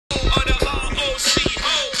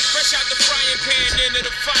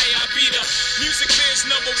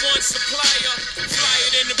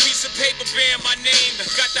Van, my name.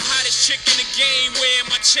 Got the hottest chick in the game wearing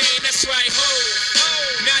my chain. That's right, ho.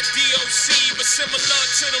 Not DOC, but similar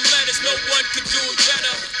to them letters. No one could do it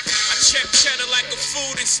better. I check cheddar like a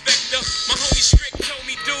food inspector. My homie Strick told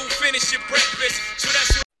me, dude, finish your breakfast. So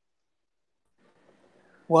that's what.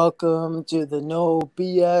 Welcome to the No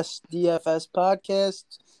BS DFS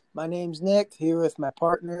podcast. My name's Nick, here with my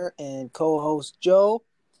partner and co-host Joe.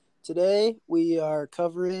 Today we are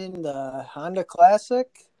covering the Honda Classic.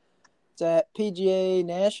 It's at PGA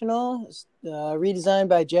National. It's redesigned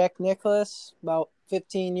by Jack Nicklaus about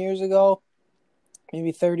 15 years ago,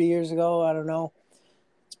 maybe 30 years ago, I don't know.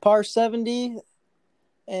 It's par 70,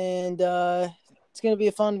 and it's going to be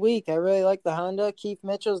a fun week. I really like the Honda. Keith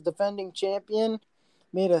Mitchell's defending champion.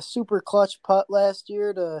 Made a super clutch putt last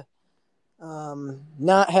year to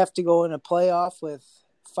not have to go in a playoff with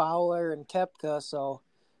Fowler and Koepka. So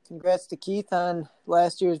congrats to Keith on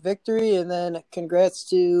last year's victory, and then congrats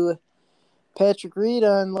to Patrick Reed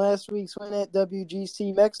on last week's win at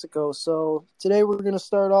WGC Mexico. So today we're going to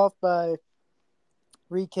start off by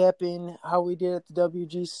recapping how we did at the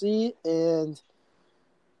WGC. And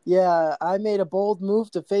yeah, I made a bold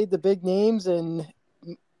move to fade the big names, and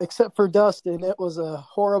except for Dustin, it was a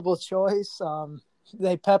horrible choice.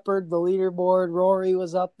 They peppered the leaderboard. Rory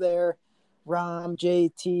was up there, Rahm,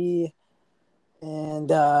 JT, and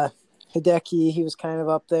Hideki. He was kind of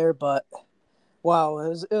up there, but wow,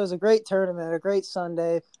 it was a great tournament, a great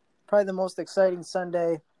Sunday, probably the most exciting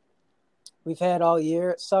Sunday we've had all year.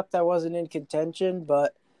 It sucked I wasn't in contention,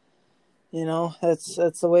 but you know that's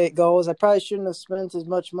the way it goes. I probably shouldn't have spent as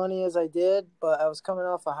much money as I did, but I was coming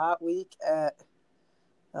off a hot week at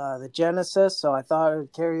the Genesis, so I thought it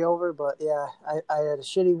would carry over. But yeah, I had a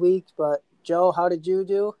shitty week. But Joe, how did you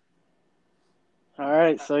do? All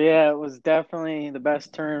right, so yeah, it was definitely the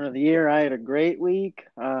best tournament of the year. I had a great week,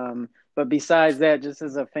 but besides that, just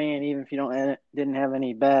as a fan, even if you didn't have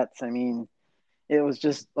any bets, I mean, it was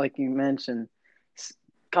just like you mentioned,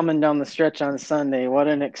 coming down the stretch on Sunday. What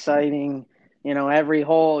an exciting, every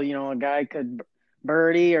hole, a guy could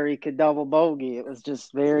birdie or he could double bogey. It was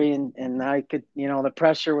just very, and I could, the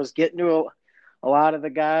pressure was getting to a lot of the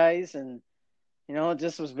guys, and it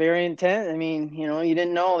just was very intense. I mean, you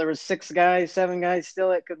didn't know there was 7 guys still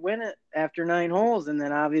that could win it after 9 holes, and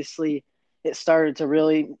then obviously it started to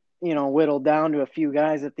really, whittle down to a few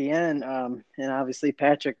guys at the end. And obviously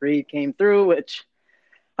Patrick Reed came through, which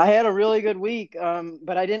I had a really good week,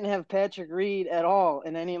 but I didn't have Patrick Reed at all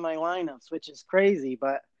in any of my lineups, which is crazy.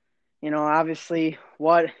 But obviously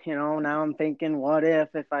now I'm thinking, what if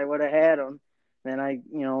I would have had him, then I,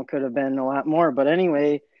 could have been a lot more. But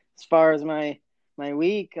anyway, as far as my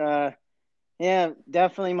week, yeah,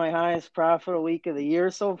 definitely my highest profitable week of the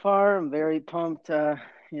year so far. I'm very pumped,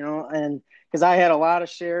 and because I had a lot of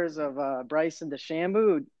shares of Bryson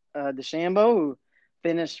DeChambeau, who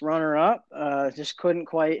finished runner up, just couldn't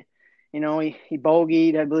quite, he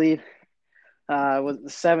bogeyed, I believe, was the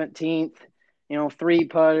 17th,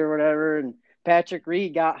 3-putt or whatever. And Patrick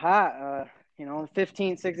Reed got hot,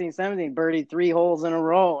 15, 16, 17, birdied 3 holes in a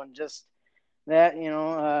row, and just that,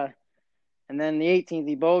 and then the 18th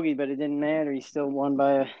he bogeyed, but it didn't matter. He still won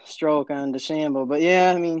by a stroke on DeChambeau. But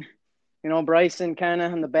yeah, I mean, Bryson kind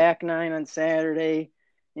of on the back 9 on Saturday,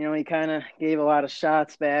 he kind of gave a lot of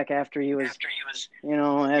shots back after he was,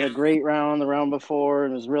 had a great round the round before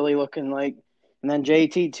and was really looking like, and then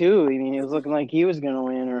JT too. I mean, he was looking like he was going to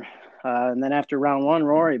win, and then after round 1,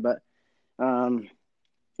 Rory. But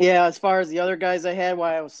yeah, as far as the other guys I had,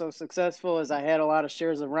 why I was so successful is I had a lot of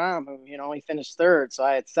shares of Rahm, who, he finished 3rd. So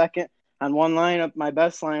I had 2nd on one lineup. My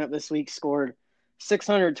best lineup this week scored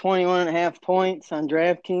 621.5 points on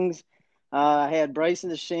DraftKings. I had Bryson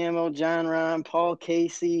DeChambeau, Jon Rahm, Paul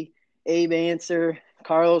Casey, Abe Ancer,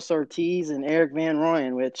 Carlos Ortiz, and Erik van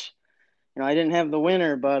Rooyen, which, I didn't have the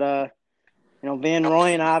winner, but, Van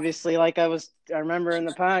Rooyen, obviously, like I remember in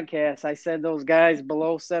the podcast, I said those guys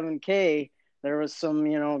below 7K, there was some,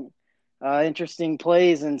 interesting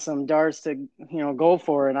plays and some darts to, go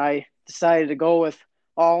for. And I decided to go with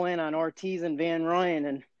all in on Ortiz and Van Rooyen.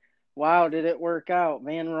 And wow, did it work out.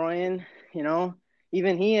 Van Rooyen,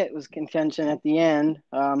 even he was contention at the end.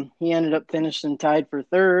 He ended up finishing tied for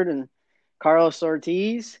 3rd. And Carlos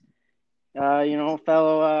Ortiz,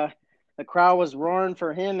 fellow, the crowd was roaring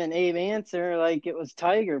for him and Abe Ancer like it was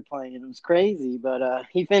Tiger playing. It was crazy. But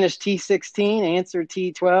he finished T16, Ancer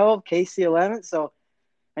T12, Casey 11th. So,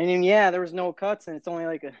 I mean, yeah, there was no cuts, and it's only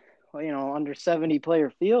like a, under 70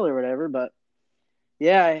 player field or whatever. But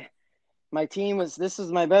yeah, my team this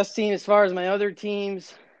is my best team as far as my other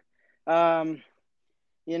teams.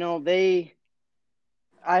 They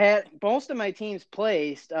I had most of my teams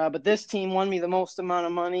placed, but this team won me the most amount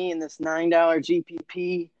of money in this $9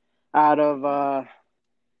 GPP out of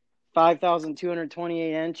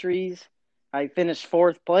 5,228 entries. I finished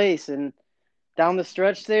fourth place, and down the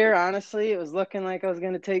stretch there, honestly, it was looking like I was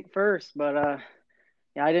going to take first, but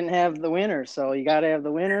yeah, I didn't have the winner. So you got to have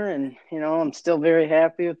the winner, and I'm still very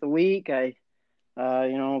happy with the week.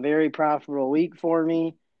 Very profitable week for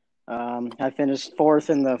me. I finished fourth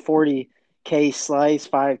in the 40K slice,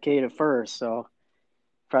 5K to first. So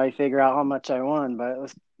probably figure out how much I won, but it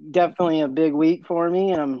was definitely a big week for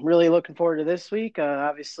me, and I'm really looking forward to this week.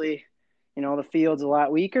 Obviously, the field's a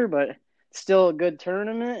lot weaker, but still a good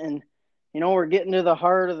tournament. And, we're getting to the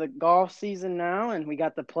heart of the golf season now, and we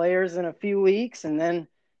got the players in a few weeks, and then,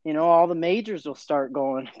 all the majors will start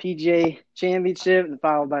going. PGA Championship,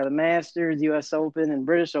 followed by the Masters, U.S. Open, and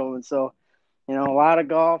British Open. So, a lot of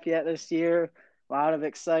golf yet this year, a lot of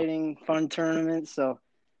exciting, fun tournaments. So,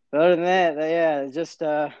 but other than that, yeah, just,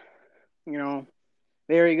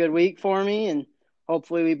 very good week for me, and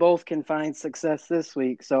hopefully we both can find success this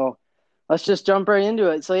week. So let's just jump right into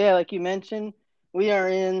it. So, yeah, like you mentioned, we are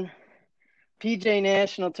in PGA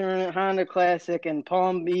National Tournament, Honda Classic, in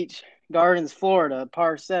Palm Beach Gardens, Florida,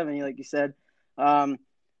 par 70, like you said. But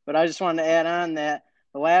I just wanted to add on that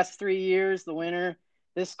the last 3 years, the winner,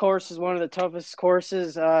 this course is one of the toughest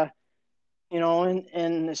courses, and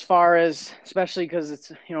as far as, especially because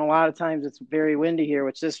it's, a lot of times it's very windy here,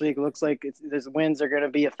 which this week looks like the winds are going to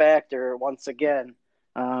be a factor once again.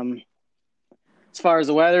 As far as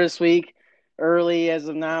the weather this week, early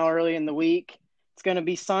in the week, it's going to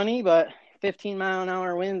be sunny, but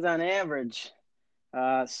 15-mile-an-hour winds on average.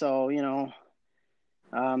 So,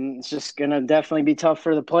 it's just going to definitely be tough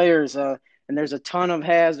for the players. And there's a ton of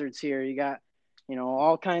hazards here. You got,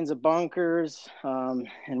 all kinds of bunkers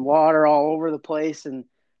and water all over the place. And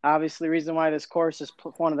obviously the reason why this course is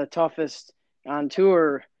one of the toughest on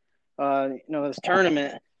tour, this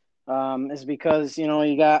tournament, is because,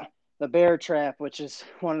 you got the Bear Trap, which is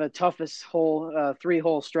one of the toughest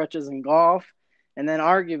three-hole stretches in golf. And then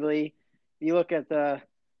arguably, you look at the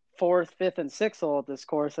 4th, 5th, and 6th hole at this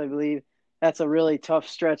course, I believe that's a really tough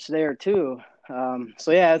stretch there too.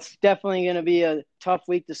 So yeah, it's definitely going to be a tough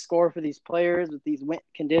week to score for these players with these wind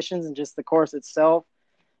conditions and just the course itself.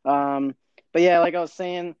 But yeah, like I was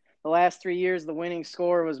saying, the last 3 years, the winning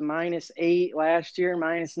score was -8 last year,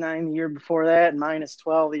 -9 the year before that, and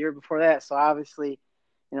 -12 the year before that. So obviously,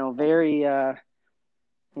 very,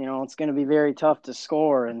 it's going to be very tough to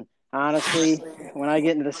score. And honestly, when I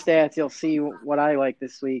get into the stats, you'll see what I like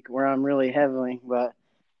this week, where I'm really heavily. But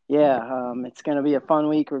yeah, it's going to be a fun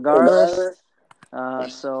week regardless.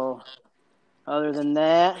 So other than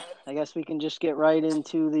that, I guess we can just get right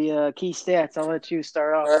into the key stats. I'll let you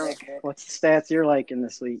start off, Nick. What's the stats you're liking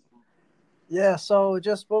this week? Yeah, so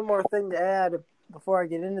just one more thing to add before I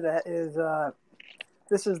get into that is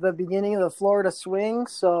this is the beginning of the Florida swing,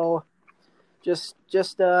 so just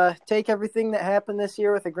take everything that happened this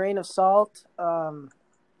year with a grain of salt.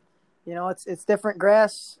 It's different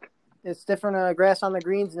grass. It's different grass on the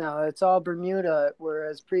greens now. It's all Bermuda,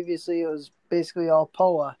 whereas previously it was basically all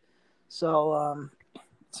POA. So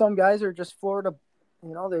some guys are just Florida,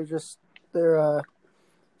 they're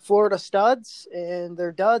Florida studs, and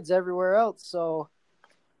they're duds everywhere else. So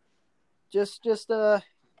just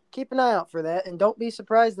keep an eye out for that, and don't be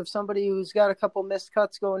surprised if somebody who's got a couple missed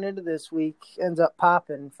cuts going into this week ends up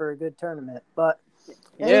popping for a good tournament. But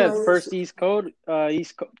anyways, yeah, first East Coast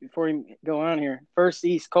before we go on here, first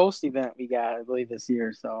East Coast event we got, I believe, this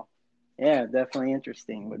year. So yeah, definitely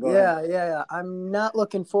interesting. But go ahead. Yeah. I'm not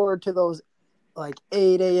looking forward to those like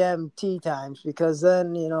 8 a.m. tee times, because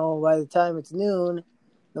then, by the time it's noon,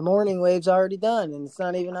 the morning wave's already done and it's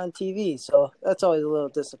not even on TV. So that's always a little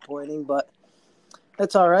disappointing, but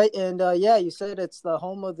that's all right. And yeah, you said it's the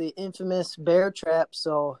home of the infamous Bear Trap.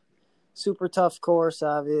 So super tough course,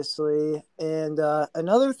 obviously. And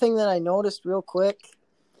another thing that I noticed real quick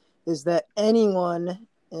is that anyone,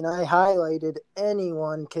 and I highlighted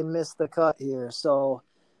anyone, can miss the cut here. So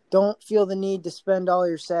don't feel the need to spend all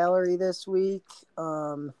your salary this week.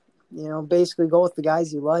 Basically go with the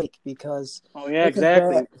guys you like, because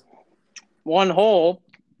exactly. One hole,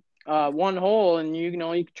 and you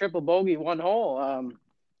can triple bogey one hole.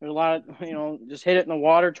 There's a lot of, just hit it in the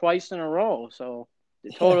water twice in a row. So I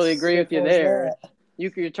totally agree with you there.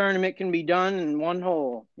 Your tournament can be done in one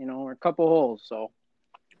hole, or a couple holes. So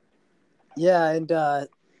yeah, and the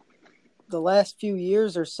last few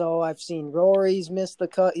years or so, I've seen Rory's missed the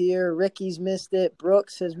cut here, Ricky's missed it,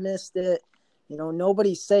 Brooks has missed it.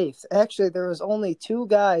 Nobody's safe. Actually, there was only 2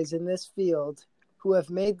 guys in this field who have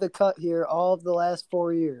made the cut here all of the last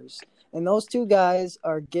 4 years, And those two guys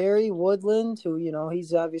are Gary Woodland, who,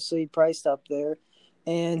 he's obviously priced up there,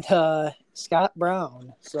 and Scott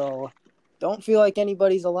Brown. So don't feel like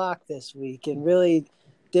anybody's a lock this week, and really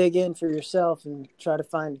dig in for yourself and try to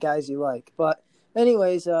find guys you like. But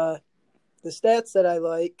anyways, the stats that I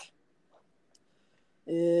like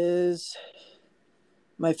is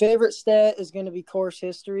my favorite stat is going to be course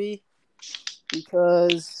history,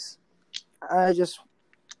 because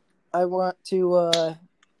I want to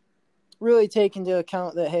really take into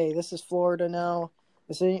account that, hey, this is Florida now.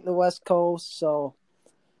 This ain't the West Coast. So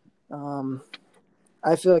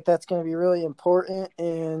I feel like that's going to be really important.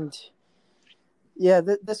 And yeah,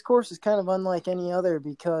 this course is kind of unlike any other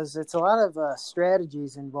because it's a lot of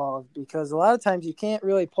strategies involved, because a lot of times you can't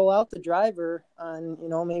really pull out the driver on,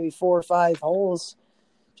 maybe 4 or 5 holes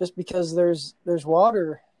just because there's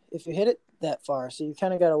water if you hit it that far. So you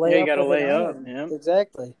kind of got to lay up. You got to with lay an up. iron. Yeah.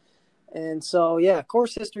 Exactly. And so, yeah,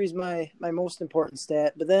 course history is my most important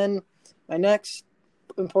stat. But then my next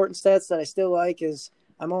important stats that I still like is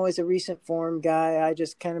I'm always a recent form guy. I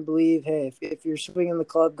just kind of believe, hey, if you're swinging the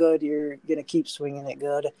club good, you're going to keep swinging it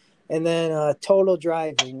good. And then total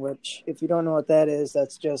driving, which if you don't know what that is,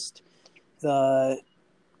 that's just the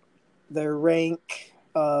rank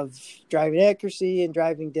of driving accuracy and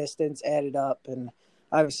driving distance added up. And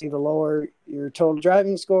obviously the lower your total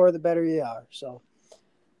driving score, the better you are. So,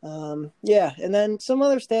 yeah. And then some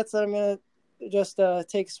other stats that I'm going to just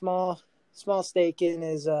take small stake in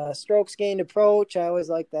is strokes gained approach. I always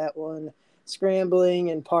like that one. Scrambling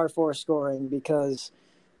and par 4 scoring, because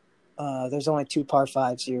there's only 2 par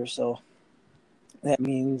 5s here. So that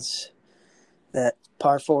means that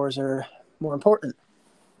par 4s are more important.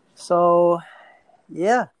 So,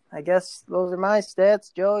 yeah, I guess those are my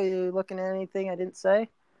stats. Joe, you looking at anything I didn't say?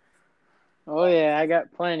 Oh, yeah, I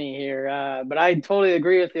got plenty here. But I totally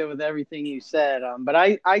agree with you with everything you said. But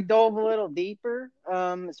I dove a little deeper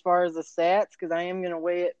as far as the stats, because I am going to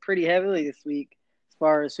weigh it pretty heavily this week as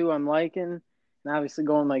far as who I'm liking. And obviously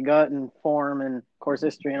going my gut and form and course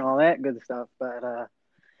history and all that good stuff. But,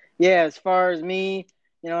 yeah, as far as me,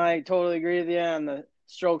 I totally agree with you on the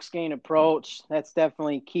strokes gained approach. That's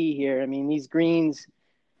definitely key here. I mean, these greens,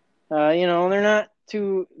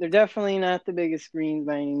 they're definitely not the biggest greens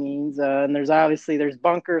by any means. And there's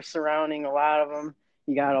bunkers surrounding a lot of them.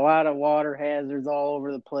 You got a lot of water hazards all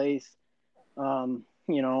over the place.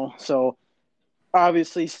 So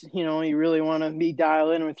obviously, you really want to be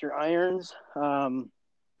dialed in with your irons.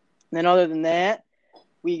 Then other than that,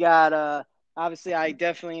 we got, obviously I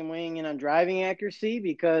definitely am weighing in on driving accuracy,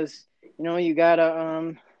 because, you got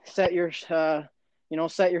to set yourself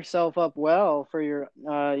up well for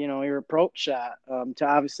your approach shot, to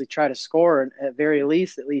obviously try to score at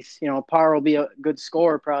least, par will be a good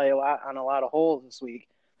score probably on a lot of holes this week.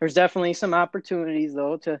 There's definitely some opportunities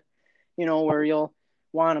though to, where you'll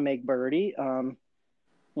want to make birdie.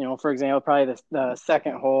 For example, probably the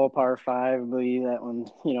second hole, par 5, I believe that one,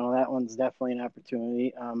 that one's definitely an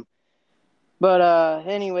opportunity. But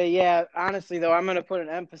anyway, yeah, honestly, though, I'm going to put an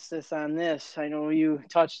emphasis on this. I know you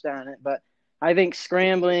touched on it, but I think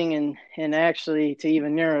scrambling and actually to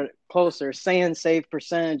even narrow it closer, sand safe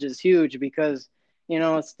percentage is huge, because,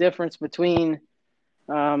 it's the difference between,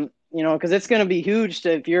 because it's going to be huge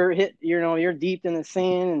if you're you're deep in the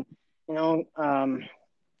sand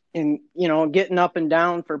and getting up and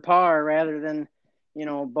down for par rather than,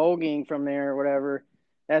 bogeying from there or whatever.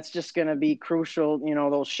 That's just going to be crucial,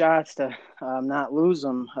 those shots to not lose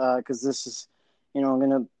them, because this is,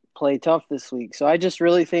 going to play tough this week. So I just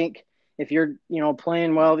really think if you're,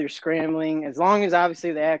 playing well, you're scrambling, as long as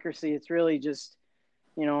obviously the accuracy, it's really just,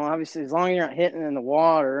 obviously as long as you're not hitting in the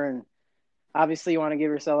water, and obviously you want to give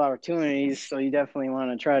yourself opportunities. So you definitely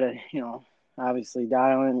want to try to, obviously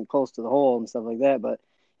dial in close to the hole and stuff like that. But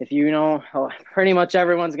if pretty much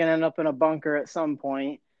everyone's going to end up in a bunker at some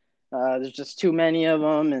point. There's just too many of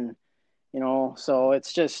them, and so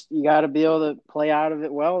it's just you got to be able to play out of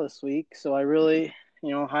it well this week. So I really,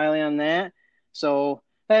 highly on that. So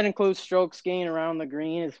that includes strokes gained around the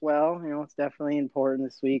green as well. It's definitely important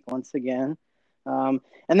this week once again. And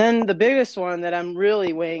then the biggest one that I'm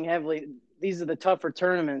really weighing heavily, these are the tougher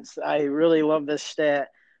tournaments. I really love this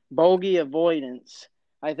stat, bogey avoidance.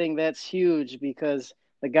 I think that's huge, because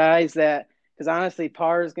the guys because honestly,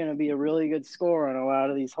 par is going to be a really good score on a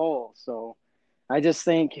lot of these holes. So I just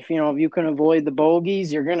think if you can avoid the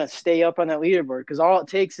bogeys, you're going to stay up on that leaderboard, because all it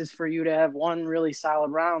takes is for you to have one really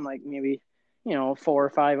solid round, like maybe, 4 or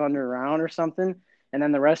 5 under round or something. And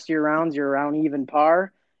then the rest of your rounds, you're around even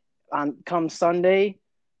par. Come Sunday,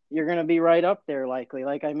 you're going to be right up there likely.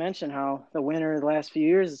 Like I mentioned, how the winner of the last few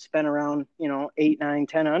years has been around, 8, 9,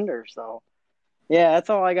 10 under. So Yeah, that's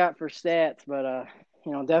all I got for stats. But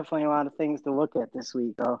definitely a lot of things to look at this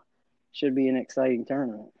week. Though, should be an exciting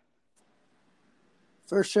tournament.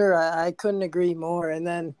 For sure, I couldn't agree more. And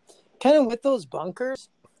then, kind of with those bunkers,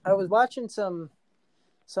 I was watching some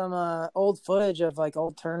old footage of like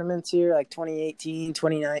old tournaments here, like 2018,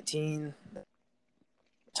 2019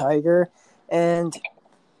 Tiger, and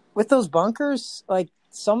with those bunkers, like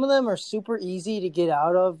some of them are super easy to get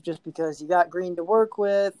out of just because you got green to work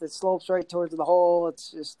with. It slopes right towards the hole.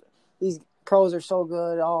 It's just these pros are so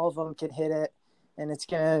good, all of them can hit it, and it's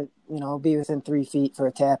gonna be within 3 feet for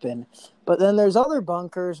a tap in. But then there's other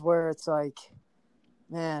bunkers where it's like,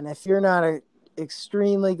 man, if you're not a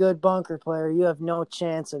extremely good bunker player, you have no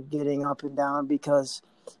chance of getting up and down because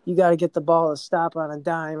you got to get the ball to stop on a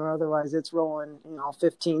dime or otherwise it's rolling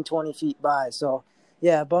 15 20 feet by. So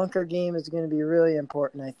yeah, bunker game is going to be really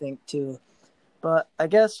important, I think, too. But I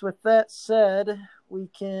guess with that said, we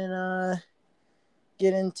can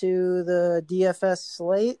get into the DFS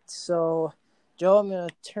slate. So Joe, I'm going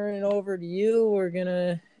to turn it over to you. We're going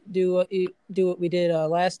to do what we did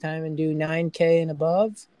last time and do 9K and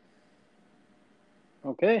above.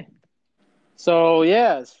 Okay. So,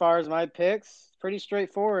 yeah, as far as my picks, pretty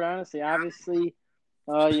straightforward, honestly. Obviously,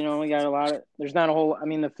 we got a lot of – there's not a whole – I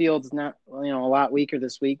mean, the field's not, a lot weaker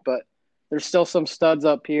this week, but there's still some studs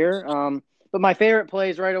up here. But my favorite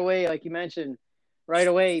plays right away, like you mentioned, right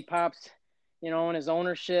away he pops, in his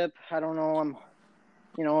ownership. I don't know.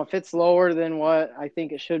 If it's lower than what I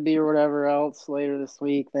think it should be or whatever else later this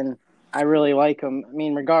week, then I really like him. I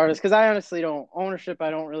mean, regardless, because I honestly don't – ownership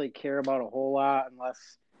I don't really care about a whole lot unless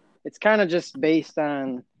 – it's kind of just based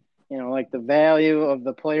on, like the value of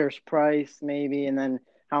the player's price maybe, and then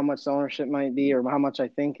how much ownership might be or how much I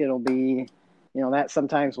think it'll be. That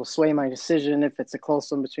sometimes will sway my decision if it's a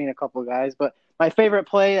close one between a couple of guys. But my favorite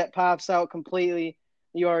play that pops out completely,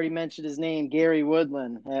 you already mentioned his name, Gary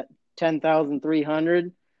Woodland at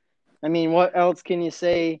 10,300. I mean, what else can you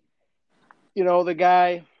say? The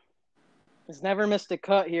guy has never missed a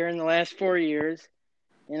cut here in the last 4 years.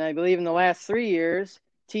 And I believe in the last 3 years,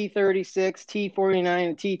 T36, T49,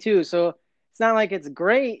 and T2. So it's not like it's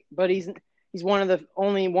great, but he's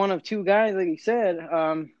only one of two guys, like you said,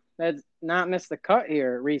 that's not missed the cut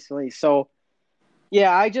here recently. So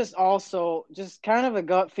yeah, I just also just kind of a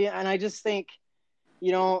gut feel, and I just think,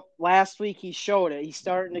 last week he showed it. He's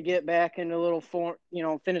starting to get back into a little form.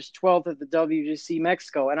 Finished 12th at the WGC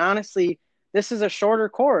Mexico, and honestly, this is a shorter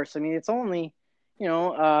course. I mean, it's only,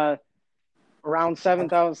 around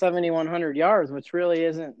 7,100 yards, which really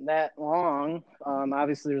isn't that long.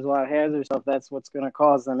 Obviously, there's a lot of hazard stuff. That's what's going to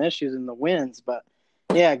cause them issues in the winds. But,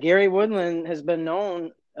 yeah, Gary Woodland has been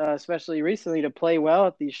known, especially recently, to play well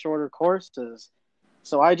at these shorter courses.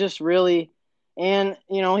 So I just really – and,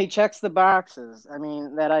 he checks the boxes,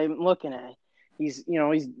 that I'm looking at. He's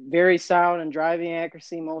very solid in driving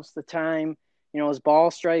accuracy most of the time. His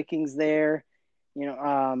ball striking's there.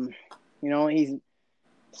 He's –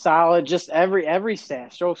 solid, just every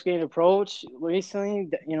stat, strokes gained approach recently,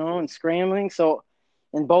 and scrambling. So,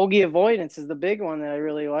 and bogey avoidance is the big one that I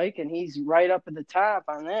really like, and he's right up at the top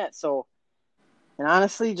on that. So, and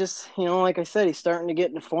honestly, just like I said, he's starting to get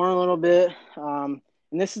into form a little bit. And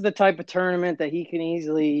this is the type of tournament that he can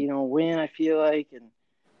easily, win. I feel like, and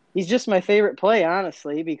he's just my favorite play,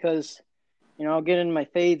 honestly, because I'll get into my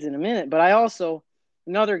fades in a minute. But I also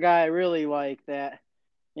another guy I really like that.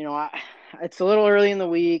 It's a little early in the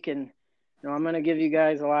week, and I'm going to give you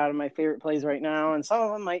guys a lot of my favorite plays right now, and some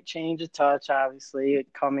of them might change a touch, obviously,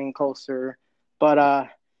 coming closer. But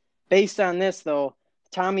based on this, though,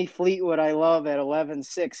 Tommy Fleetwood I love at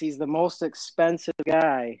 11.6. He's the most expensive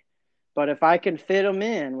guy, but if I can fit him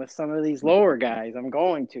in with some of these lower guys, I'm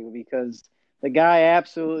going to, because the guy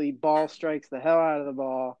absolutely ball strikes the hell out of the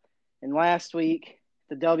ball. And last week,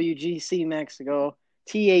 the WGC Mexico –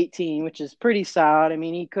 T18, which is pretty solid. I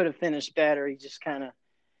mean, he could have finished better. He just kind of,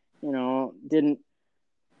 didn't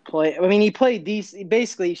play. I mean, he played decent.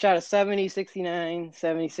 Basically, he shot a 70, 69,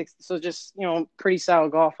 76. So just, pretty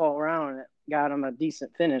solid golf all around. It got him a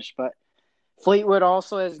decent finish. But Fleetwood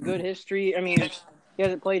also has good history. I mean, he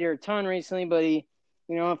hasn't played here a ton recently, but he,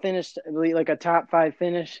 finished, I believe, like a top 5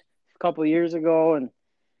 finish a couple of years ago. And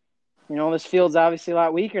this field's obviously a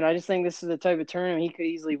lot weaker, and I just think this is the type of tournament he could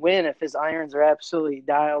easily win if his irons are absolutely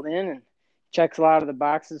dialed in, and checks a lot of the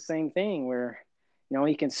boxes. Same thing where,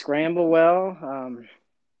 he can scramble well,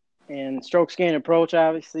 and strokes gained approach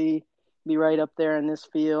obviously be right up there in this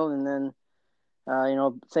field, and then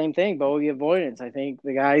same thing, bogey avoidance. I think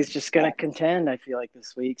the guy's just going to contend, I feel like,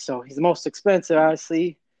 this week. So he's the most expensive,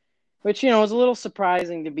 obviously, which, is a little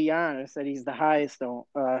surprising, to be honest, that he's the highest.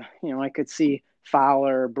 I could see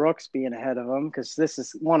Fowler or Brooks being ahead of him because this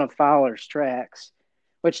is one of Fowler's tracks.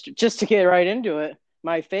 Which, just to get right into it,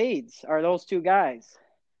 my fades are those two guys.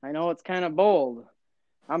 I know it's kind of bold.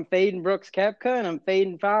 I'm fading Brooks Koepka and I'm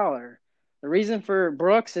fading Fowler. The reason for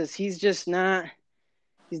Brooks is he's not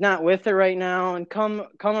with it right now. And come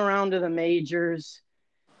around to the majors,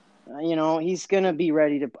 he's going to be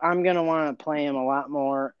ready to – I'm going to want to play him a lot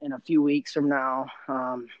more in a few weeks from now,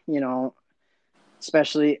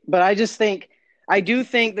 especially – but I do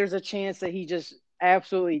think there's a chance that he just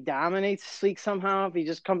absolutely dominates this week somehow. If he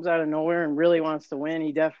just comes out of nowhere and really wants to win,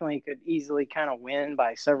 he definitely could easily kind of win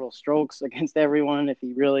by several strokes against everyone if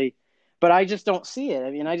he really – but I just don't see it.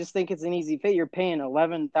 I mean, I just think it's an easy fit. You're paying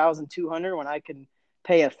 $11,200 when I can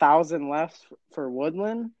pay $1,000 less for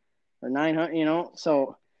Woodland or $900,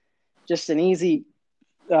 so just an easy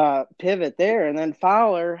pivot there. And then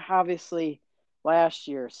Fowler, obviously, last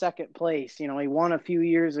year, second place. He won a few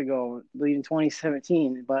years ago, I believe in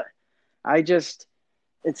 2017. But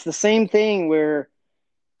it's the same thing where,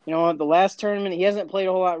 the last tournament, he hasn't played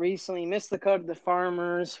a whole lot recently. He missed the cut of the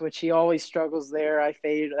Farmers, which he always struggles there. I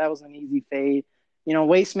faded. That was an easy fade.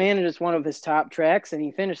 Waste Management is one of his top tracks, and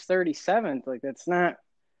he finished 37th. Like, that's not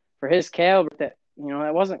for his caliber. That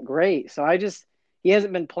wasn't great. So he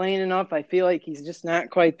hasn't been playing enough. I feel like he's just not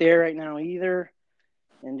quite there right now either.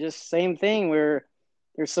 And just same thing where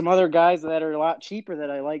there's some other guys that are a lot cheaper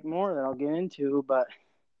that I like more that I'll get into. But,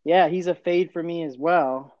 yeah, he's a fade for me as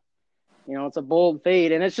well. It's a bold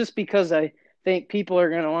fade. And it's just because I think people are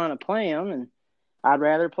going to want to play him. And I'd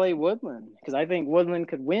rather play Woodland because I think Woodland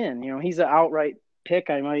could win. He's an outright pick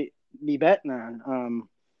I might be betting on.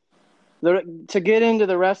 To get into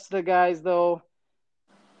the rest of the guys, though,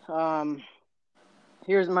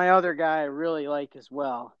 here's my other guy I really like as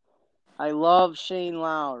well. I love Shane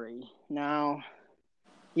Lowry. Now,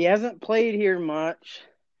 he hasn't played here much.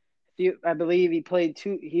 I believe he played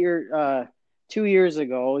 2 years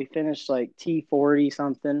ago. He finished like T40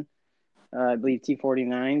 something. I believe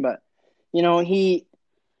T49. But, he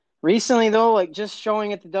recently, though, like just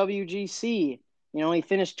showing at the WGC, he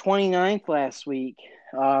finished 29th last week,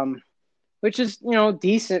 which is,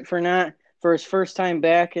 decent for his first time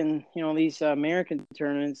back in, these American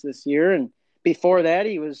tournaments this year. And before that,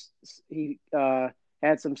 he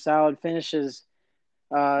had some solid finishes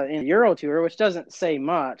in the Euro Tour, which doesn't say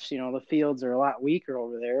much. The fields are a lot weaker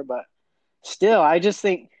over there. But still, I just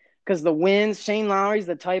think because the wins, Shane Lowry's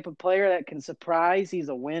the type of player that can surprise. He's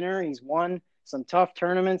a winner. He's won some tough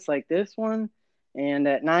tournaments like this one. And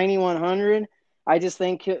at 9,100, I just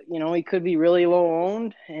think, he could be really low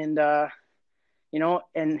owned. And,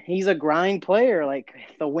 and he's a grind player. Like,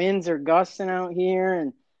 the winds are gusting out here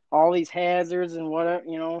and all these hazards and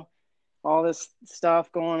whatever, all this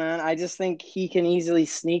stuff going on. I just think he can easily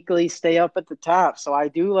sneakily stay up at the top. So I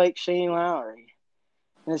do like Shane Lowry.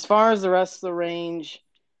 And as far as the rest of the range,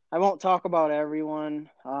 I won't talk about everyone.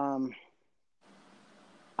 I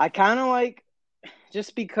kind of like,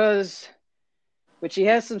 just because, which he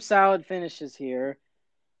has some solid finishes here.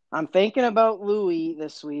 I'm thinking about Louis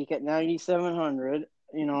this week at 9,700.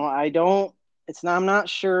 I'm not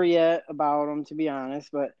sure yet about him, to be honest,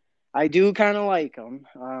 but I do kind of like him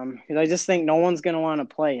because I just think no one's going to want to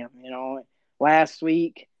play him. Last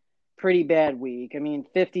week, pretty bad week. I mean,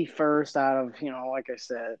 51st out of, like I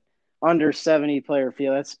said, under 70 player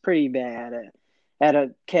field. That's pretty bad at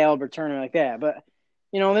a caliber tournament like that. But,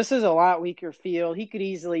 this is a lot weaker field. He could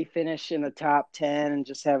easily finish in the top 10 and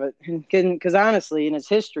just have it. Because honestly, in his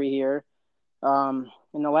history here, in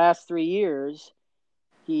the last 3 years,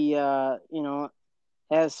 he,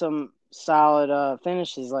 has some solid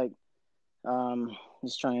finishes like,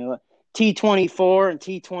 just trying to look, T24 and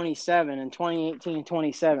T27 in 2018 and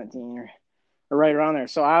 2017 are right around there.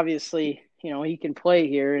 So obviously, he can play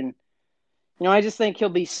here. And, I just think he'll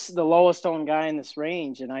be the lowest owned guy in this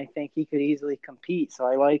range, and I think he could easily compete. So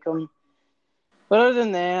I like him. But other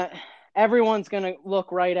than that, everyone's going to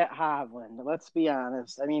look right at Hovland. Let's be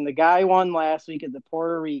honest. I mean, the guy won last week at the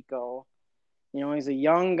Puerto Rico. He's a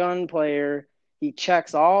young gun player. He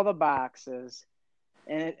checks all the boxes.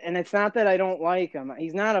 And it's not that I don't like him.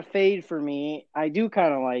 He's not a fade for me. I do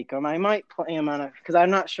kind of like him. I might play him because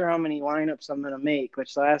I'm not sure how many lineups I'm going to make,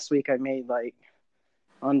 which last week I made like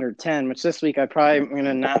under 10, which this week I probably am going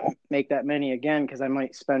to not make that many again because I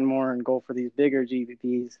might spend more and go for these bigger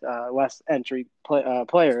GPPs, less entry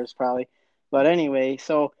players probably. But anyway,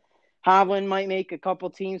 so Hovland might make a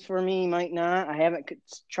couple teams for me, might not. I haven't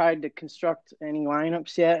tried to construct any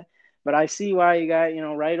lineups yet, but I see why you got,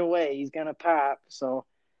 right away he's going to pop. So,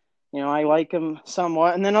 I like him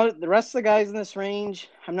somewhat. And then the rest of the guys in this range,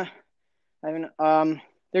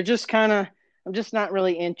 they're just kind of, I'm just not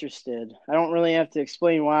really interested. I don't really have to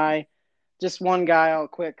explain why. Just one guy, I'll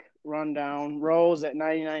quick rundown. Rose at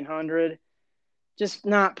 9,900. Just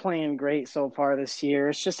not playing great so far this year.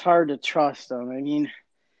 It's just hard to trust him. I mean,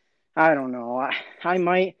 I don't know. I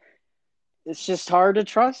might. It's just hard to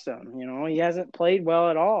trust him. He hasn't played well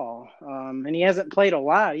at all, and he hasn't played a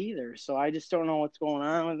lot either. So I just don't know what's going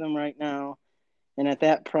on with him right now. And at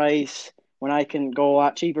that price, when I can go a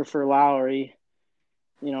lot cheaper for Lowry,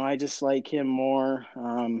 I just like him more.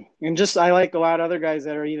 And just I like a lot of other guys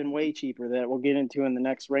that are even way cheaper that we'll get into in the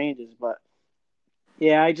next ranges. But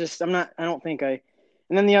yeah, I don't think I.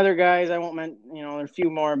 And then the other guys, I won't mention. There are a few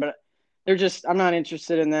more, but I'm not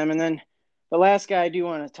interested in them. And then the last guy I do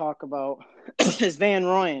want to talk about is Van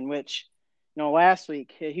Rooyen, which, last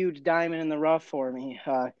week, a huge diamond in the rough for me.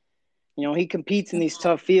 He competes in these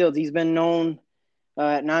tough fields. He's been known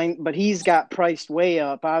at 9, but he's got priced way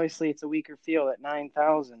up. Obviously, it's a weaker field at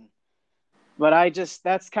 9,000. But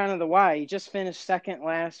that's kind of the why. He just finished second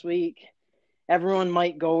last week. Everyone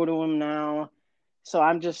might go to him now. So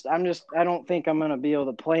I don't think I'm going to be able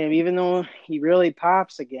to play him, even though he really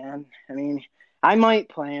pops again. I mean, I might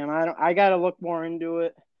play him. I got to look more into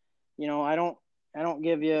it. I don't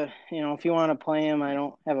give you, if you want to play him, I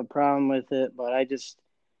don't have a problem with it, but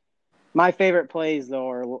my favorite plays though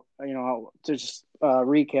are, to just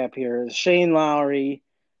recap here, is Shane Lowry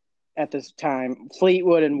at this time,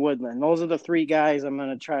 Fleetwood and Woodland. Those are the three guys I'm going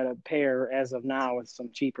to try to pair as of now with some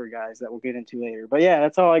cheaper guys that we'll get into later. But yeah,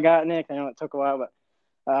 that's all I got, Nick. I know it took a while,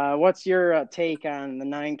 but what's your take on the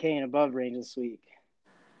 9K and above range this week?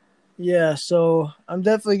 Yeah, so I'm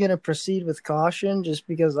definitely going to proceed with caution just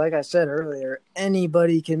because, like I said earlier,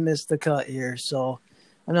 anybody can miss the cut here. So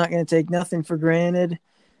I'm not going to take nothing for granted.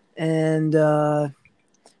 And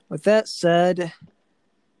with that said,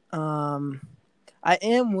 I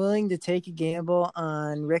am willing to take a gamble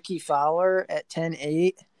on Ricky Fowler at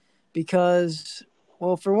 10-8 because,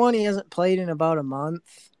 well, for one, he hasn't played in about a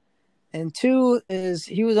month. And two is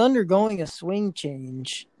he was undergoing a swing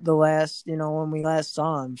change the last, when we last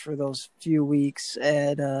saw him for those few weeks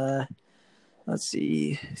at, at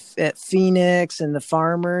Phoenix and the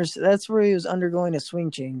Farmers. That's where he was undergoing a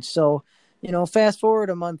swing change. So, fast forward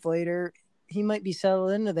a month later, he might be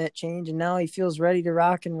settled into that change, and now he feels ready to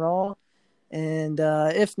rock and roll. And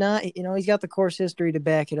if not, he's got the course history to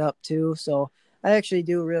back it up too. So I actually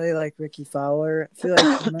do really like Ricky Fowler. I feel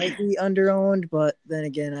like he might be underowned, but then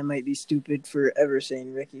again, I might be stupid for ever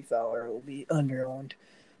saying Ricky Fowler will be underowned.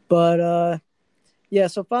 But yeah,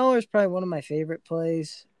 so Fowler is probably one of my favorite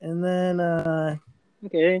plays. And then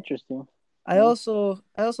okay, interesting. I also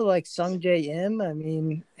like Sung J M. I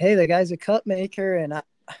mean, hey, the guy's a cut maker, and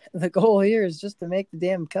the goal here is just to make the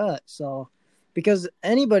damn cut. So because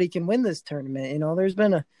anybody can win this tournament, there's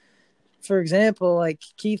been for example, like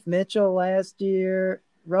Keith Mitchell last year,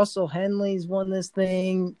 Russell Henley's won this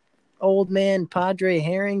thing, old man Padre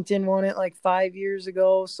Harrington won it like 5 years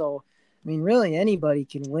ago. So, I mean, really anybody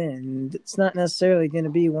can win. It's not necessarily going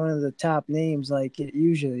to be one of the top names like it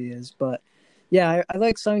usually is. But, yeah, I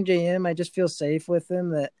like Sung J M. I just feel safe with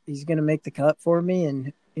him that he's going to make the cut for me.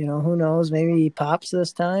 And, who knows, maybe he pops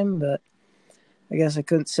this time. But I guess I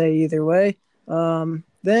couldn't say either way.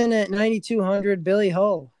 Then at 9,200, Billy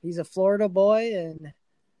Ho. He's a Florida boy, and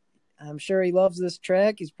I'm sure he loves this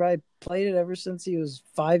track. He's probably played it ever since he was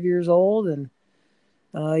 5 years old, and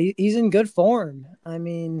he's in good form. I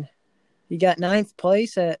mean, he got 9th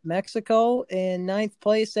place at Mexico and 9th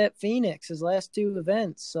place at Phoenix, his last two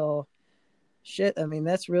events. So, I mean,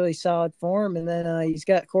 that's really solid form. And then he's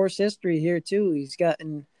got course history here, too. He's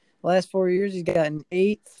gotten – last 4 years, he's gotten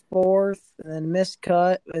 8th, 4th, and then missed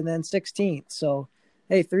cut, and then 16th. So,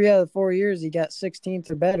 hey, 3 out of 4 years, he got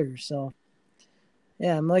 16th or better. So,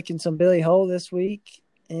 yeah, I'm liking some Billy Ho this week.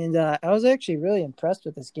 And I was actually really impressed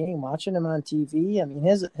with this game, watching him on TV. I mean,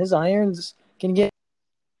 his irons can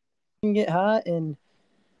get hot, and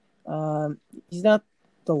he's not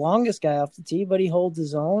the longest guy off the tee, but he holds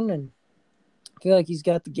his own, and I feel like he's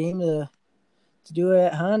got the game to do it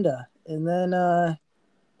at Honda. And then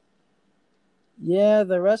yeah,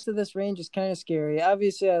 the rest of this range is kind of scary.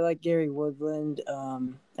 Obviously, I like Gary Woodland.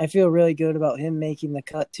 I feel really good about him making the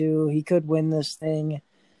cut, too. He could win this thing.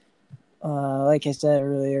 Like I said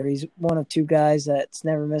earlier, he's one of two guys that's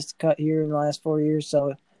never missed a cut here in the last 4 years.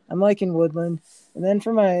 So I'm liking Woodland. And then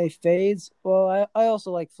for my fades, well, I also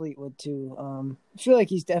like Fleetwood, too. I feel like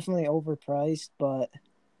he's definitely overpriced, but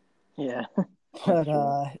yeah. But,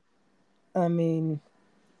 I mean,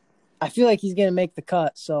 I feel like he's going to make the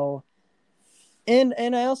cut, so... And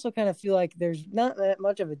I also kind of feel like there's not that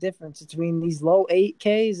much of a difference between these low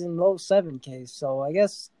 8Ks and low 7Ks. So I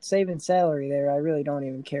guess saving salary there, I really don't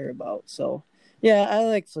even care about. So Yeah, I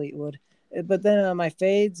like Fleetwood. But then my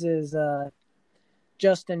fades is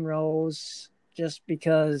Justin Rose, just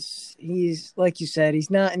because he's, like you said, he's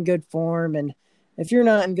not in good form. And if you're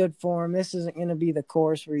not in good form, this isn't going to be the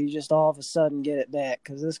course where you just all of a sudden get it back,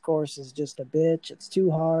 because this course is just a bitch. It's too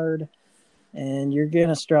hard, and you're going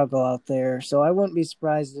to struggle out there. So I wouldn't be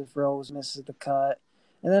surprised if Rose misses the cut.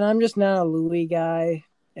 And then I'm just not a Louis guy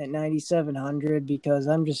at 9,700 because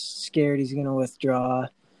I'm just scared he's going to withdraw.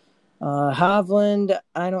 Hovland,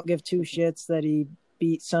 I don't give two shits that he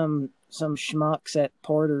beat some schmucks at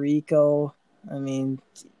Puerto Rico. I mean,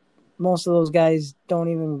 most of those guys don't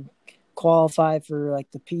even qualify for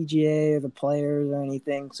like the PGA or the Players or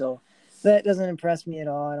anything, so that doesn't impress me at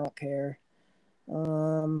all. I don't care.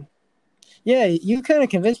 Yeah, you kind of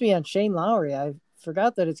convinced me on Shane Lowry. I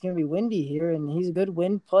forgot that it's going to be windy here, and he's a good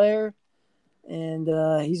wind player, and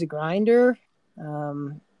he's a grinder.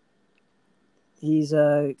 He's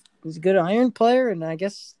a good iron player, and I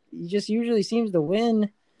guess he just usually seems to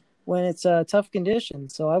win when it's tough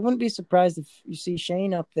conditions. So I wouldn't be surprised if you see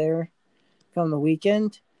Shane up there come the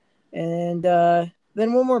weekend. And then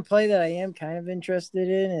one more play that I am kind of interested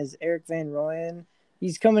in is Eric Van Rooyen.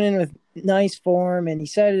 He's coming in with nice form, and he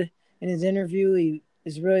said in his interview he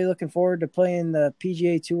is really looking forward to playing the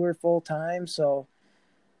PGA Tour full time. So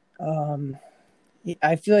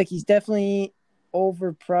I feel like he's definitely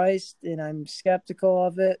overpriced, and I'm skeptical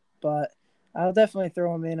of it, but I'll definitely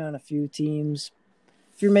throw him in on a few teams.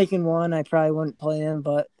 If you're making one, I probably wouldn't play him,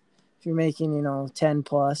 but if you're making, 10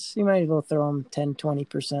 plus, you might as well throw him 10,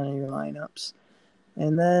 20% of your lineups.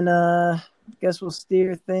 And then I guess we'll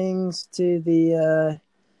steer things to the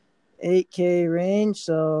 8K range.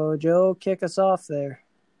 So, Joe, kick us off there.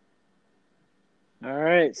 All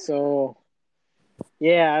right, so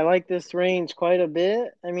yeah, I like this range quite a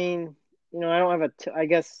bit. I mean, I don't have I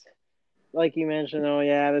guess, like you mentioned, though,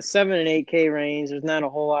 yeah, the 7 and 8K range, there's not a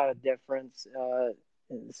whole lot of difference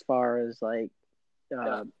as far as like,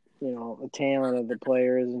 the talent of the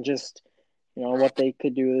players and just, what they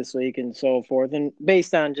could do this week and so forth. And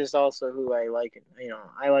based on just also who I like,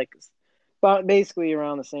 I like about basically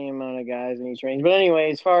around the same amount of guys in each range. But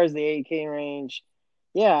anyway, as far as the 8K range,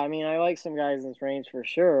 yeah, I mean, I like some guys in this range for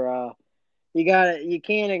sure. You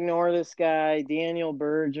can't ignore this guy, Daniel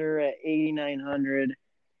Berger at 8,900.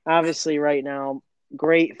 Obviously, right now,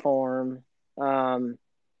 great form.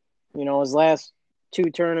 His last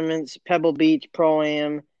two tournaments, Pebble Beach Pro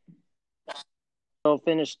Am,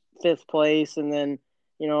 finished fifth place, and then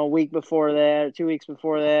a week before that, 2 weeks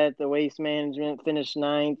before that, the Waste Management finished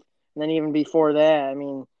ninth, and then even before that, I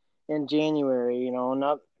mean, in January,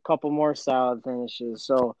 not a couple more solid finishes.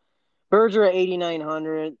 So Berger at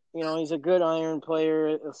 8,900, he's a good iron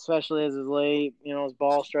player, especially as his late. His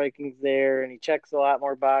ball striking's there, and he checks a lot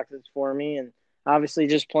more boxes for me, and obviously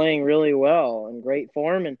just playing really well and great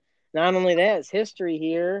form. And not only that, his history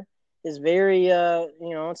here is very,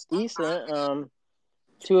 it's decent.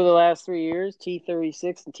 2 of the last 3 years,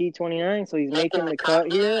 T36 and T29, so he's making the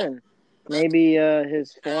cut here, and maybe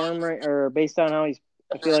his form, or based on how I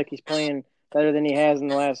feel like he's playing better than he has in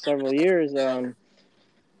the last several years.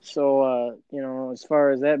 So, as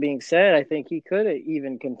far as that being said, I think he could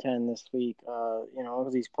even contend this week,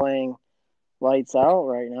 because he's playing lights out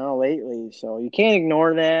right now lately. So you can't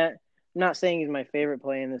ignore that. I'm not saying he's my favorite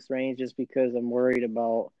play in this range just because I'm worried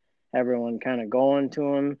about everyone kind of going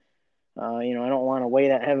to him. I don't want to weigh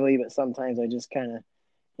that heavily, but sometimes I just kind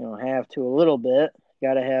of, have to a little bit.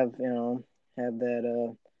 Got to have, have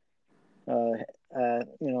that,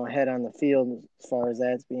 head on the field as far as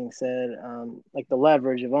that's being said, like the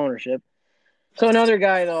leverage of ownership. So another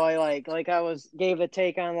guy though I gave a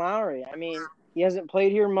take on Lowry. I mean, he hasn't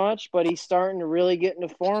played here much, but he's starting to really get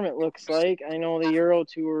into form. It looks like. I know the Euro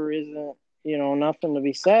Tour isn't, nothing to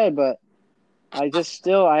be said, but I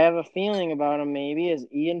have a feeling about him maybe as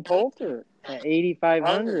Ian Poulter at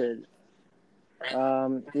 8,500.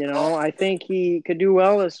 I think he could do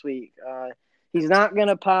well this week. He's not going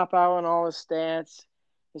to pop out on all his stats.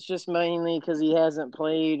 It's just mainly because he hasn't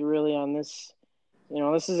played really on this.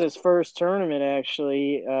 This is his first tournament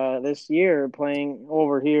actually this year playing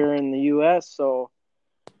over here in the U.S. So,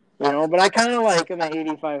 but I kind of like him at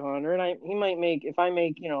 8,500. He might make, if I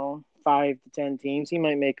make 5 to 10 teams, he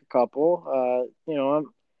might make a couple.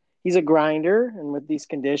 He's a grinder, and with these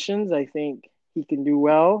conditions, I think he can do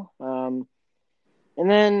well. And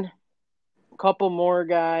then a couple more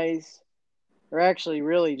guys, or actually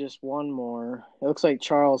really just one more. It looks like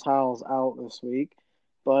Charles Howell's out this week,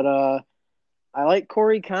 but I like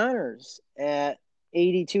Corey Connors at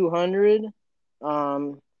 8,200.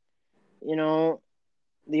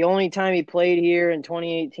 The only time he played here in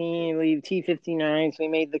 2018, I believe T59, so he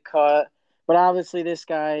made the cut. But obviously this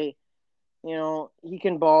guy, he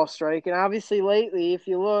can ball strike. And obviously lately, if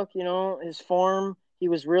you look, his form, he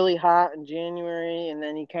was really hot in January, and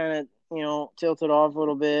then he kind of, tilted off a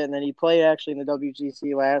little bit. And then he played actually in the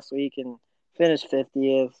WGC last week and finished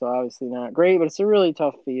 50th. So obviously not great, but it's a really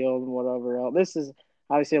tough field and whatever else. This is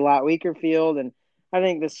obviously a lot weaker field. And I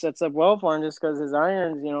think this sets up well for him just because his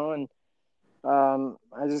irons,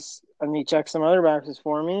 and he checked some other boxes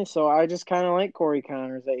for me. So I just kind of like Corey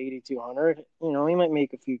Conners at 8,200. He might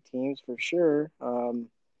make a few teams for sure.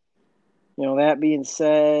 That being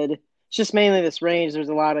said, it's just mainly this range. There's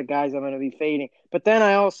a lot of guys I'm going to be fading. But then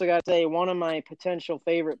I also got to say one of my potential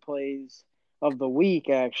favorite plays of the week,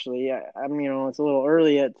 actually, it's a little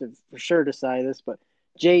early yet to for sure decide this, but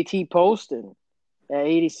JT Poston at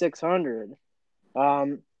 8,600.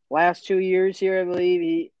 Last 2 years here, I believe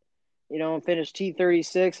he finished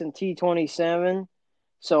T36 and T27.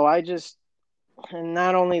 So and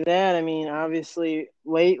not only that, obviously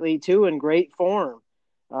lately too in great form.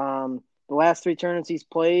 The last 3 tournaments he's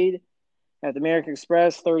played at the American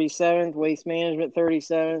Express, 37th, Waste Management,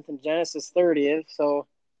 37th, and Genesis, 30th. So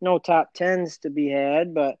no top 10s to be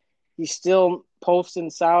had, but he's still posting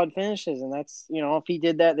solid finishes. And that's, if he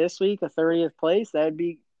did that this week, a 30th place, that'd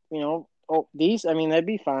be, decent. That'd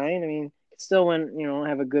be fine. Still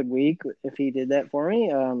have a good week if he did that for me.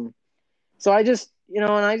 So I just, and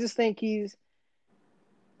I just think he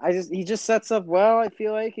just sets up well, I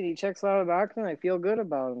feel like, and he checks a lot of boxes, and I feel good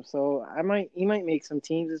about him. So he might make some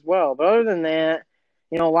teams as well. But other than that,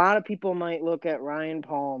 a lot of people might look at Ryan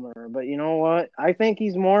Palmer, but you know what? I think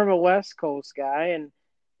he's more of a West Coast guy, and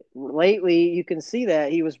lately you can see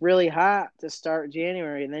that he was really hot to start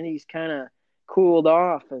January, and then he's kind of cooled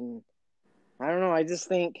off, and I don't know. I just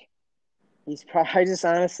think he's probably just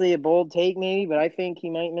honestly a bold take maybe, but I think he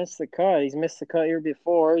might miss the cut. He's missed the cut here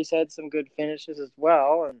before. He's had some good finishes as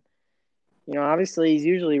well. And, obviously he's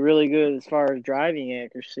usually really good as far as driving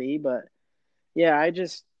accuracy. But, yeah, I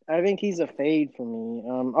think he's a fade for me.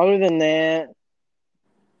 Other than that,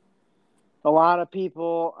 a lot of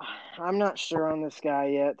people, I'm not sure on this guy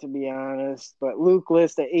yet, to be honest. But Luke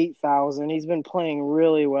List at 8,000, he's been playing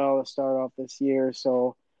really well to start off this year.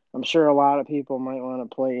 So I'm sure a lot of people might want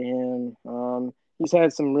to play him. He's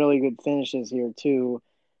had some really good finishes here, too.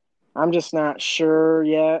 I'm just not sure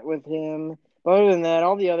yet with him. But other than that,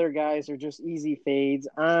 all the other guys are just easy fades.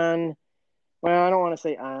 I don't want to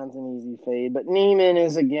say On's an easy fade, but Neiman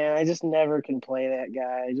is, again, I just never can play that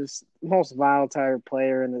guy. Just most volatile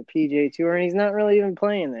player in the PGA Tour, and he's not really even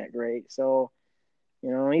playing that great. So,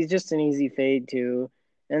 he's just an easy fade, too.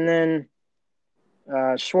 And then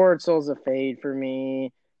Schwartzel's a fade for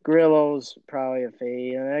me. Grillo's probably a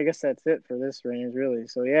fade. And I guess that's it for this range, really.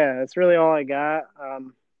 So, yeah, that's really all I got.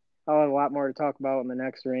 I'll have a lot more to talk about in the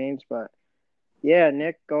next range. But, yeah,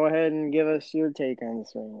 Nick, go ahead and give us your take on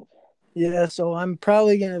this range. Yeah, so I'm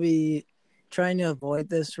probably going to be trying to avoid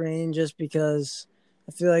this range just because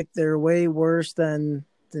I feel like they're way worse than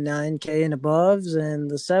the 9K and aboves, and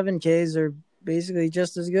the 7Ks are basically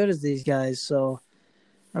just as good as these guys. So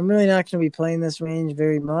I'm really not going to be playing this range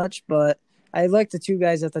very much, but I like the 2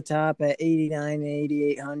 guys at the top at 89 and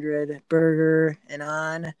 8,800, Berger and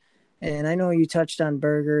On. And I know you touched on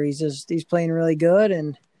Berger. He's playing really good,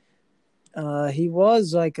 and he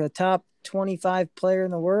was like a top 25 player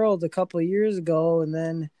in the world a couple of years ago, and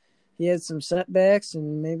then he had some setbacks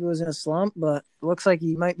and maybe was in a slump, but it looks like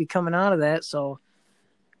he might be coming out of that. So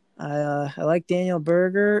I like Daniel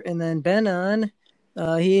Berger. And then Ben On,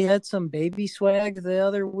 he had some baby swag the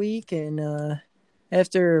other week, and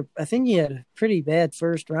after I think he had a pretty bad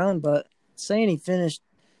first round, but saying he finished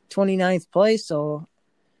 29th place, so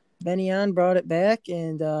Benny On brought it back,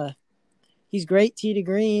 and he's great tee to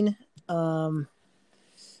green.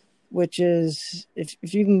 Which is if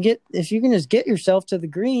you can just get yourself to the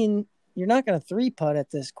green, you're not going to 3-putt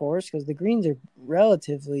at this course because the greens are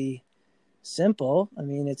relatively simple.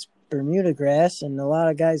 It's Bermuda grass, and a lot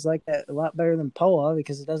of guys like that a lot better than POA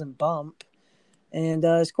because it doesn't bump. And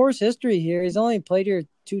his course history here, he's only played here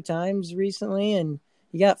 2 times recently, and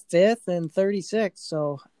he got 5th and 36th.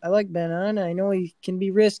 So I like Ben On. I know he can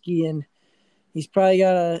be risky, and he's probably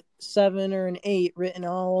got a 7 or an 8 written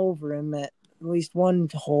all over him at least one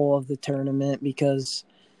hole of the tournament because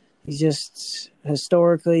he just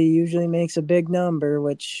historically usually makes a big number,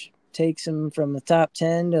 which takes him from the top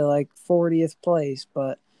 10 to like 40th place.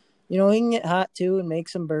 But, he can get hot too and make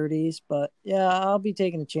some birdies. But, yeah, I'll be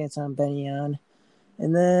taking a chance on Benny On.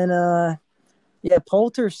 And then,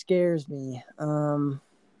 Poulter scares me. I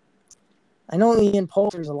know Ian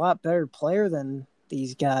Poulter's a lot better player than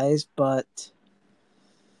these guys, but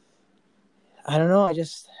I don't know.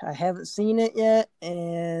 I haven't seen it yet,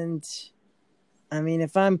 and I mean,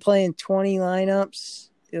 if I'm playing 20 lineups,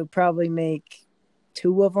 it'll probably make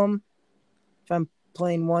 2 of them. If I'm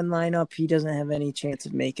playing one lineup, he doesn't have any chance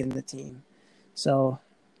of making the team. So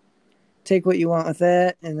take what you want with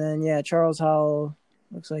that. And then, yeah, Charles Howell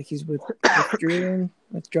looks like he's withdrawn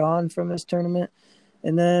from this tournament.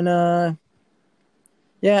 And then,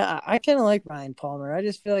 yeah, I kind of like Ryan Palmer. I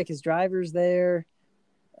just feel like his driver's there.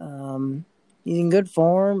 He's in good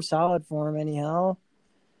form, solid form anyhow.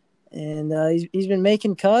 And he's been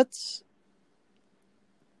making cuts.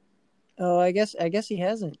 Oh, I guess he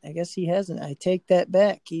hasn't. I take that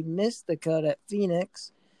back. He missed the cut at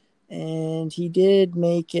Phoenix, and he did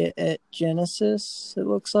make it at Genesis. It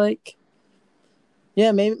looks like.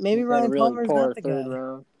 Yeah, maybe Ryan really Palmer's poor not the third guy.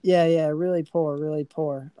 round. Yeah, really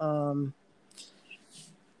poor.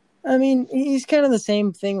 I mean, he's kind of the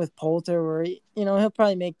same thing with Poulter, where he'll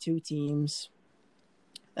probably make 2 teams.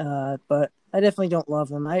 But I definitely don't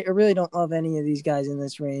love him. I really don't love any of these guys in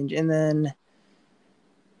this range. And then,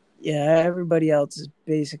 yeah, everybody else is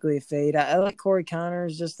basically a fade. I like Corey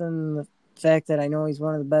Connors just in the fact that I know he's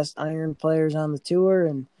one of the best iron players on the tour,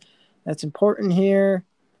 and that's important here.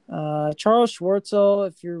 Charles Schwartzel,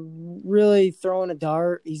 if you're really throwing a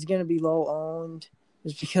dart, he's going to be low owned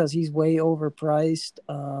just because he's way overpriced.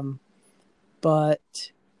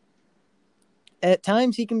 But at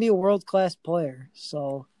times he can be a world-class player.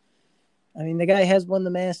 So, I mean, the guy has won the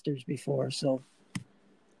Masters before, so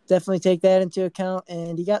definitely take that into account.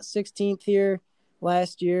 And he got 16th here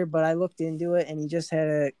last year, but I looked into it, and he just had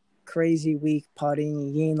a crazy week putting.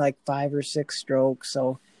 He gained like 5 or 6 strokes.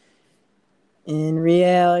 So, in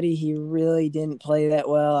reality, he really didn't play that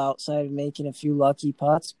well outside of making a few lucky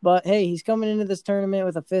putts. But, hey, he's coming into this tournament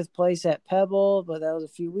with a 5th place at Pebble, but that was a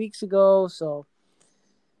few weeks ago. So,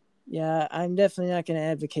 yeah, I'm definitely not going to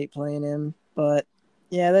advocate playing him. But,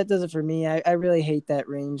 yeah, that does it for me. I really hate that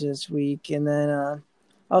range this week. And then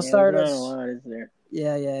I'll start us. Not a lot, is there?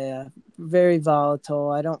 Yeah. Very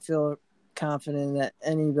volatile. I don't feel confident that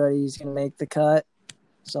anybody's going to make the cut.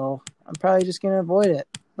 So I'm probably just going to avoid it.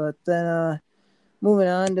 But then moving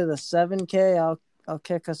on to the 7K, I'll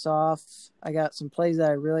kick us off. I got some plays that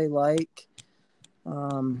I really like.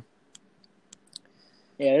 Yeah,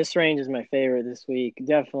 this range is my favorite this week.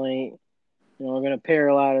 Definitely, we're going to pair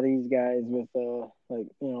a lot of these guys with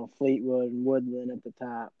Fleetwood and Woodland at the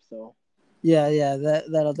top. So yeah,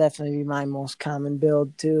 that'll definitely be my most common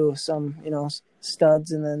build too. Some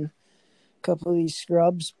studs and then a couple of these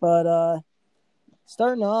scrubs. But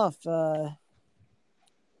starting off, I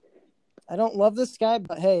don't love this guy,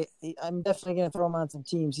 but hey, I'm definitely going to throw him on some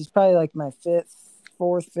teams. He's probably like my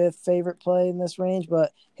fourth, fifth favorite play in this range.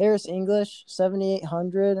 But Harris English,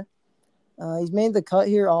 7,800. He's made the cut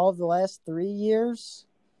here all of the last 3 years.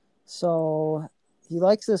 So he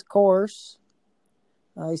likes this course.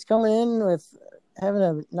 He's coming in with having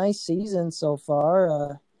a nice season so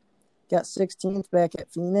far. Got 16th back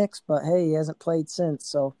at Phoenix, but hey, he hasn't played since.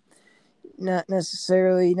 So not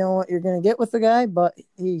necessarily know what you're going to get with the guy, but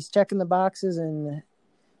he's checking the boxes in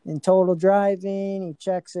total driving. He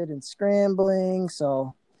checks it in scrambling.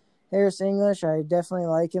 So Harris English, I definitely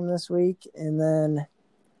like him this week. And then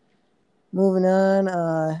moving on,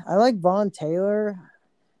 I like Vaughn Taylor.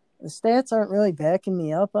 The stats aren't really backing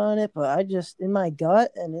me up on it, but I just, in my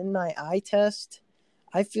gut and in my eye test,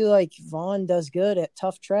 I feel like Vaughn does good at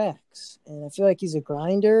tough tracks. And I feel like he's a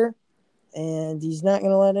grinder, and he's not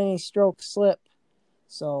going to let any strokes slip.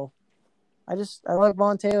 So I like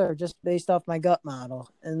Vaughn Taylor just based off my gut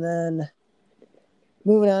model. And then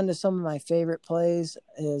moving on to some of my favorite plays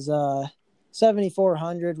is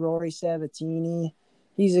 7,400 Rory Sabatini.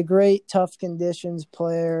 He's a great tough conditions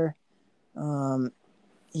player.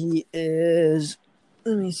 He is,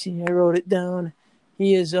 let me see, I wrote it down.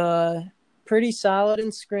 He is pretty solid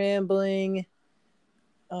in scrambling.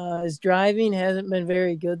 His driving hasn't been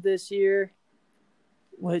very good this year,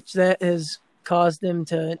 which that has caused him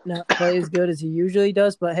to not play as good as he usually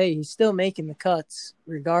does. But, hey, he's still making the cuts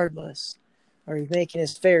regardless, or he's making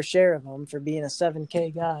his fair share of them for being a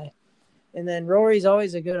 7K guy. And then Rory's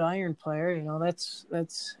always a good iron player.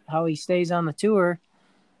 That's how he stays on the tour.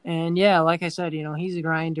 And, yeah, like I said, he's a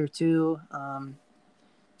grinder too.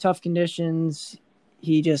 Tough conditions,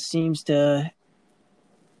 he just seems to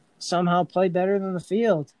somehow play better than the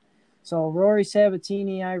field. So Rory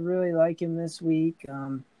Sabatini, I really like him this week.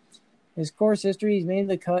 His course history, he's made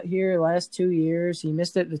the cut here the last 2 years. He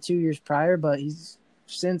missed it the 2 years prior, but he's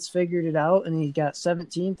since figured it out, and he got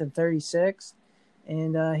 17th and 36th.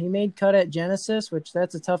 And he made cut at Genesis, which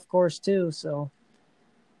that's a tough course too. So,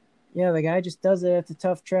 yeah, the guy just does it at the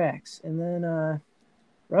tough tracks. And then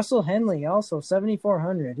Russell Henley, also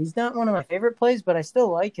 7,400. He's not one of my favorite plays, but I still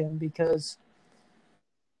like him because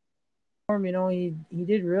He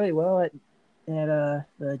did really well at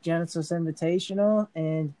the Genesis Invitational,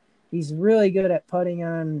 and he's really good at putting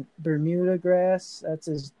on Bermuda grass.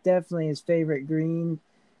 That's definitely his favorite green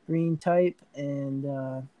type,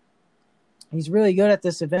 and he's really good at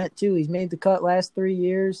this event too. He's made the cut last 3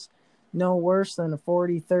 years, no worse than a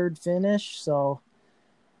 43rd finish. So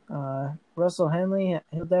Russell Henley,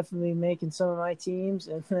 he'll definitely be making some of my teams,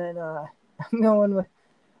 and then I'm going with.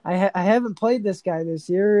 I haven't played this guy this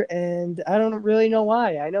year, and I don't really know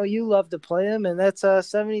why. I know you love to play him, and that's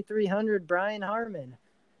 7,300 Brian Harman.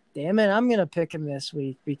 Damn it, I'm going to pick him this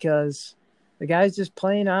week because the guy's just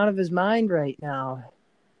playing out of his mind right now.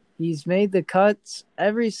 He's made the cuts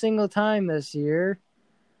every single time this year.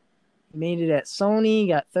 He made it at Sony,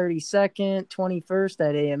 got 32nd, 21st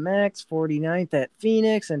at AMX, 49th at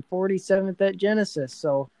Phoenix, and 47th at Genesis.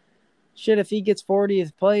 So, shit, if he gets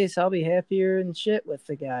 40th place, I'll be happier than shit with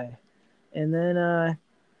the guy. And then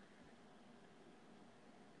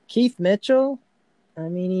Keith Mitchell, I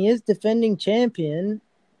mean, he is defending champion,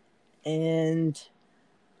 and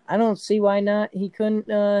I don't see why not he couldn't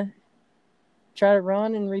try to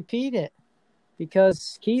run and repeat it,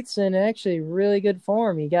 because Keith's in actually really good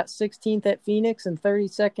form. He got 16th at Phoenix and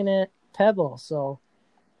 32nd at Pebble. So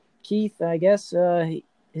Keith, I guess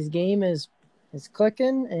his game is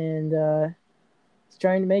clicking, and he's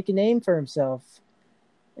trying to make a name for himself.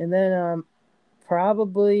 And then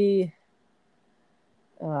probably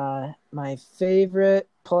my favorite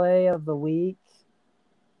play of the week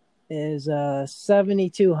is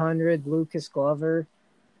 7,200 Lucas Glover.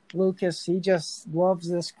 Lucas, he just loves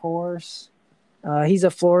this course. He's a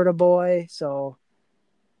Florida boy, so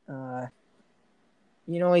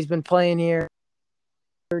he's been playing here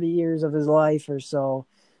 30 years of his life or so.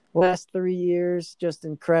 Last 3 years, just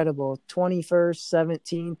incredible. 21st,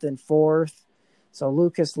 17th, and 4th. So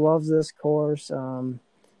Lucas loves this course.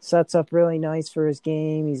 Sets up really nice for his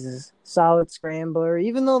game. He's a solid scrambler,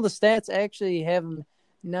 even though the stats actually have him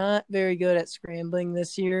not very good at scrambling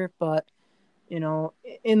this year. But,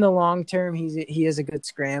 in the long term, he is a good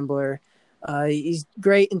scrambler. He's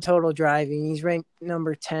great in total driving. He's ranked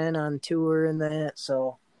number 10 on tour in that.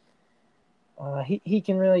 So he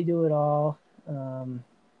can really do it all.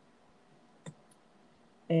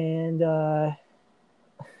 And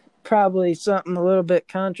probably something a little bit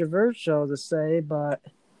controversial to say, but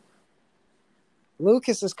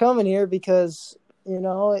Lucas is coming here because, he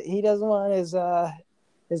doesn't want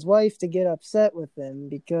his wife to get upset with him,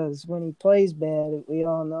 because when he plays bad, we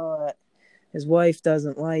all know that his wife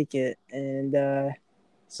doesn't like it. And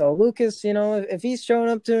so Lucas, if he's showing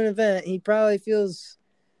up to an event, he probably feels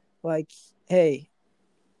like, hey,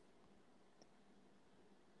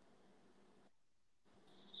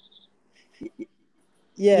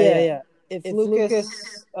 yeah. If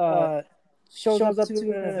Lucas shows up to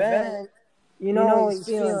an event, he's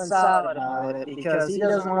feeling solid about it, because he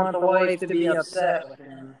doesn't want the wife to be upset with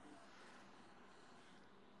him.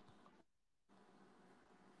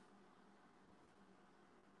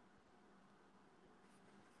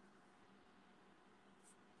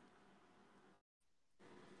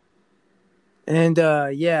 And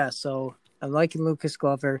so I'm liking Lucas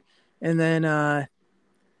Glover. And then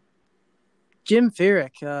Jim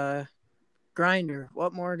Furyk, grinder.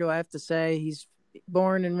 What more do I have to say? He's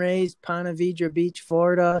born and raised Ponte Vedra Beach,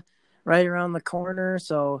 Florida, right around the corner.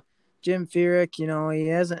 So Jim Furyk, he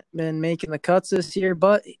hasn't been making the cuts this year,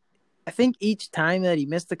 but I think each time that he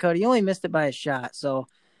missed the cut, he only missed it by a shot. So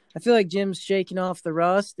I feel like Jim's shaking off the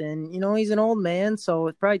rust, and he's an old man, so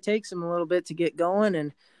it probably takes him a little bit to get going.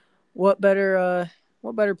 And what better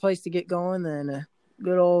place to get going than a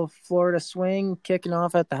good old Florida swing kicking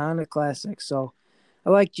off at the Honda Classic. So I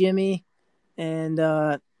like Jimmy. And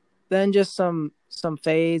then just some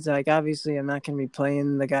fades. Like, obviously, I'm not going to be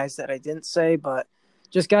playing the guys that I didn't say, but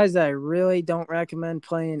just guys that I really don't recommend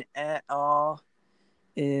playing at all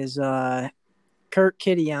is Kurt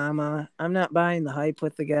Kitayama. I'm not buying the hype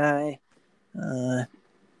with the guy.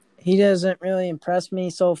 He doesn't really impress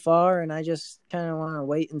me so far, and I just kind of want to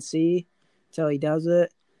wait and see till he does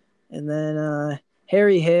it. And then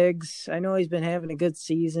Harry Higgs. I know he's been having a good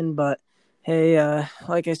season, but hey,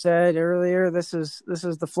 like I said earlier, this is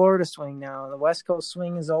the Florida swing now. The West Coast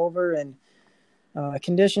swing is over, and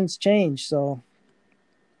conditions change. So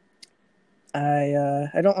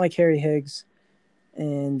I don't like Harry Higgs,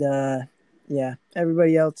 and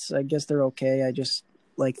everybody else, I guess they're okay. I just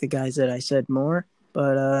like the guys that I said more.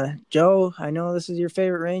 But Joe, I know this is your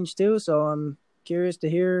favorite range too, so I'm curious to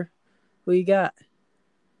hear who you got.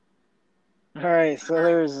 All right, so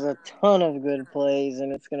there's a ton of good plays,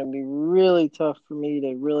 and it's going to be really tough for me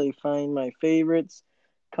to really find my favorites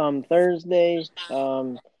come Thursday.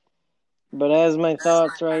 But as my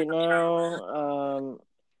thoughts right now,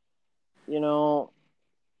 you know,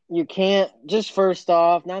 you can't just first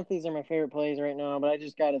off. Not these are my favorite plays right now, but I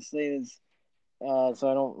just got to say this so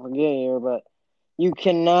I don't forget here. But you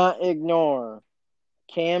cannot ignore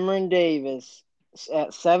Cameron Davis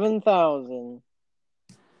at 7,000,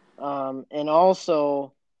 and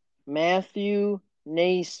also Matthew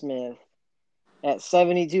Naismith at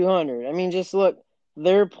 7,200. I mean, just look,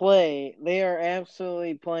 their play, they are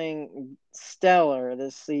absolutely playing stellar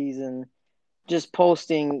this season, just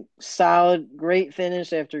posting solid, great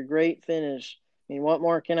finish after great finish. I mean, what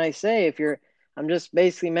more can I say? I'm just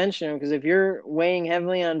basically mentioning because if you're weighing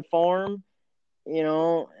heavily on form, in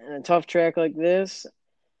a tough track like this,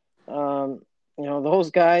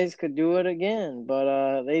 those guys could do it again.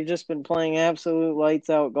 But they've just been playing absolute lights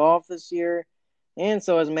out golf this year. And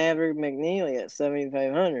so has Maverick McNeely at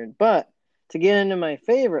 7,500. But to get into my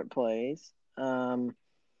favorite plays, I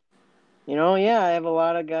have a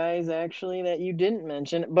lot of guys actually that you didn't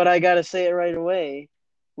mention, but I got to say it right away.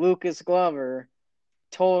 Lucas Glover,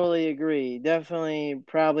 totally agree. Definitely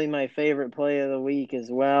probably my favorite play of the week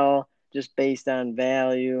as well, just based on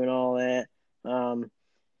value and all that.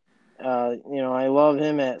 I love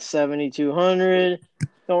him at 7,200.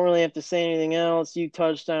 Don't really have to say anything else. You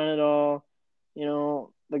touched on it all.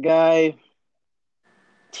 The guy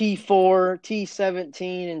T4,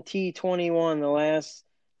 T17, and T21 the last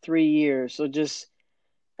 3 years. So just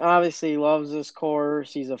obviously loves this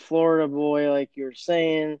course. He's a Florida boy, like you're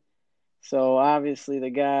saying. So obviously the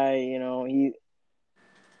guy, he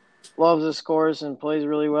loves this course and plays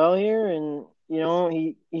really well here. And,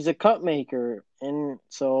 he's a cut maker. And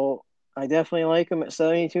so I definitely like him at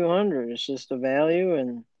 7,200. It's just a value,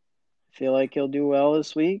 and I feel like he'll do well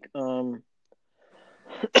this week. Other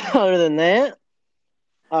than that,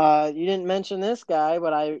 you didn't mention this guy,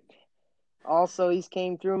 but he's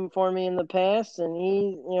came through for me in the past, and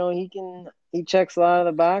he checks a lot of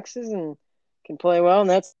the boxes and can play well, and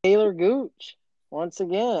that's Taylor Gooch. Once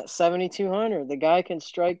again at 7,200, the guy can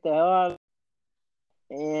strike the hell out of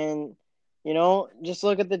it. And just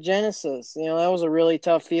look at the Genesis. That was a really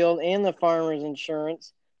tough field, and the Farmers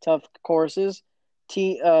Insurance tough courses.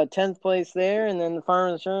 10th place there, and then the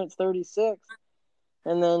Farmers Insurance 36th.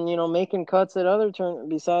 And then, making cuts at other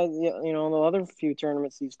besides, the other few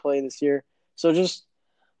tournaments he's played this year. So just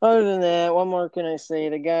other than that, what more can I say?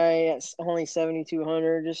 The guy at only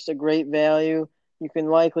 7,200, just a great value. You can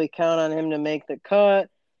likely count on him to make the cut.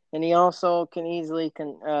 And he also can easily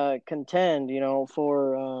contend,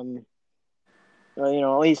 for,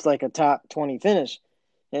 at least like a top 20 finish.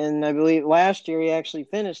 And I believe last year he actually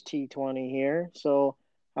finished T20 here. So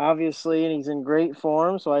obviously, and he's in great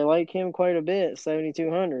form. So I like him quite a bit,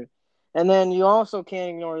 7,200. And then you also can't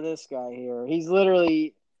ignore this guy here. He's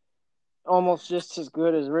literally almost just as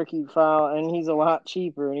good as Ricky Fowler, and he's a lot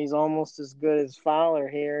cheaper, and he's almost as good as Fowler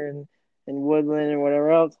here and Woodland and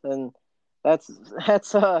whatever else. And that's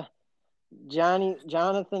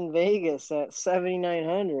Jonathan Vegas at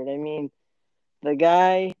 7,900. I mean, the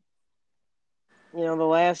guy, the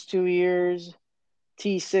last 2 years,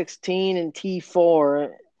 T16 and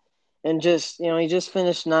T4, and just, he just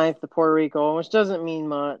finished ninth to Puerto Rico, which doesn't mean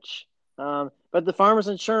much. But the Farmers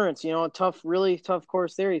Insurance, a really tough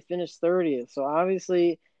course there. He finished 30th. So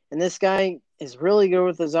obviously, and this guy is really good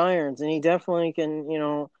with his irons, and he definitely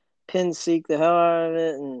can, pin seek the hell out of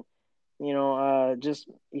it. And,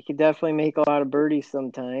 he could definitely make a lot of birdies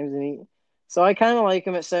sometimes. So I kind of like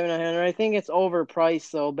him at 7,900. I think it's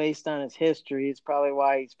overpriced, though, based on his history. It's probably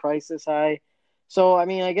why he's priced this high. So, I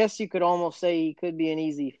mean, I guess you could almost say he could be an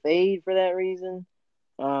easy fade for that reason.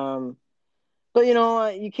 But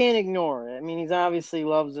you can't ignore it. I mean, he's obviously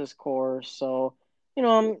loves this course, so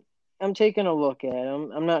I'm taking a look at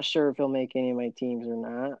him. I'm not sure if he'll make any of my teams or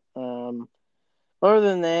not. Other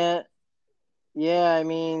than that, yeah, I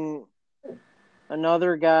mean,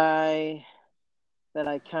 another guy that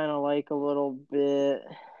I kind of like a little bit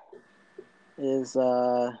is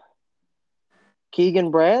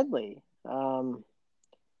Keegan Bradley.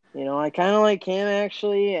 I kind of like him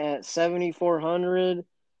actually at 7,400.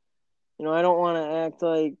 I don't want to act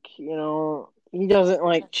like, he doesn't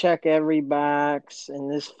like check every box,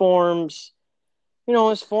 and his form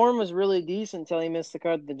was really decent until he missed the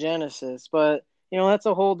cut at the Genesis. But, that's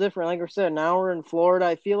a whole different, like I said, now we're in Florida.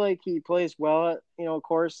 I feel like he plays well at,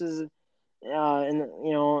 courses, in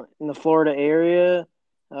the Florida area.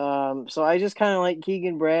 So I just kind of like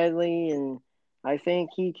Keegan Bradley, and I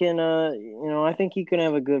think he can, I think he can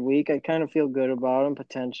have a good week. I kind of feel good about him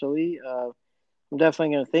potentially. I'm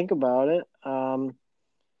definitely going to think about it. But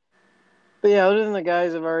yeah, other than the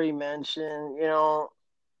guys I've already mentioned,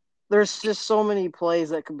 there's just so many plays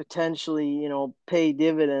that could potentially, pay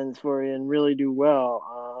dividends for you and really do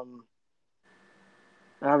well.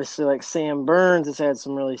 Obviously, like Sam Burns has had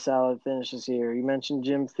some really solid finishes here. You mentioned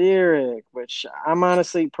Jim Furyk, which I'm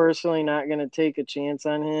honestly personally not going to take a chance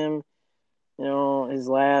on him. His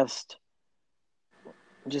last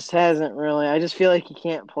just hasn't really. I just feel like he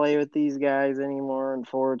can't play with these guys anymore,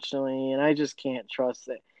 unfortunately, and I just can't trust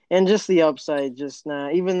it. And just the upside, just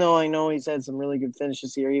not. Even though I know he's had some really good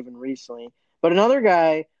finishes here, even recently. But another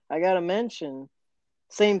guy I got to mention,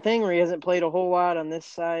 same thing where he hasn't played a whole lot on this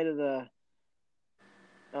side of the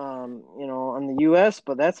on the U.S.,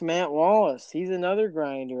 but that's Matt Wallace. He's another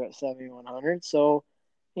grinder at 7,100. So,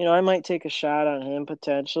 I might take a shot on him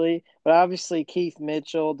potentially. But obviously, Keith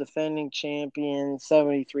Mitchell, defending champion,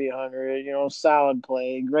 7,300. Solid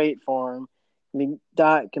play, great form.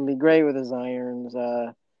 Dot can be great with his irons.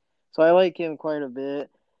 So I like him quite a bit.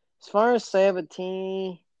 As far as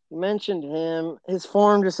Sabatini, you mentioned him. His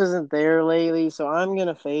form just isn't there lately, so I'm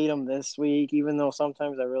gonna fade him this week, even though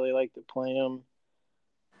sometimes I really like to play him.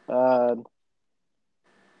 Uh,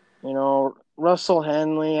 Russell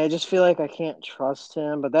Henley, I just feel like I can't trust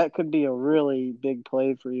him, but that could be a really big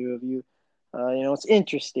play for you if you, it's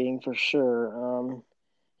interesting for sure.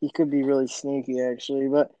 He could be really sneaky actually,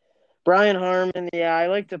 but Brian Harman, yeah, I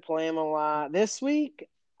like to play him a lot. This week,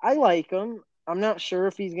 I like him. I'm not sure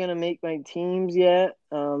if he's going to make my teams yet.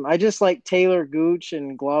 I just like Taylor Gooch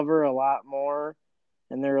and Glover a lot more,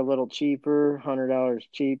 and they're a little cheaper, $100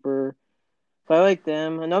 cheaper. So I like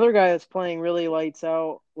them. Another guy that's playing really lights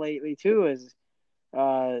out lately too is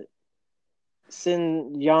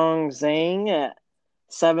Sin Yong Zhang at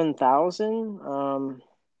 7,000.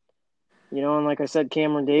 And like I said,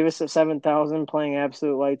 Cameron Davis at 7,000 playing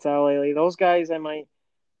absolute lights out lately. Those guys, they might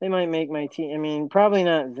make my team. I mean, probably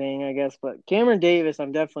not Zhang, I guess, but Cameron Davis,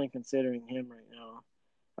 I'm definitely considering him right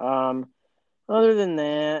now. Other than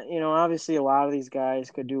that, obviously a lot of these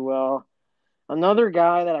guys could do well. Another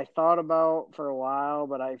guy that I thought about for a while,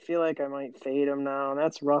 but I feel like I might fade him now, and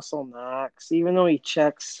that's Russell Knox. Even though he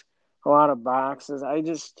checks a lot of boxes,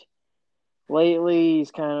 lately he's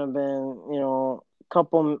kind of been, a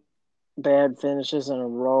couple bad finishes in a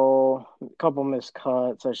row, a couple missed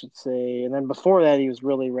cuts, I should say. And then before that, he was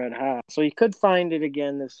really red hot. So he could find it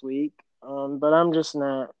again this week, but I'm just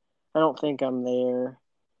not, I don't think I'm there.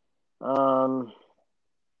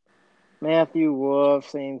 Matthew Wolff,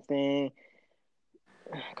 same thing.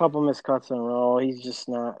 A couple missed cuts in a row. He's just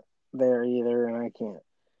not there either, and I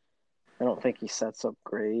don't think he sets up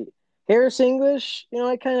great. Harris English,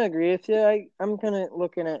 I kind of agree with you. I'm kind of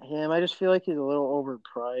looking at him. I just feel like he's a little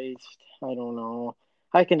overpriced. I don't know.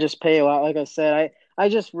 I can just pay a lot. Like I said, I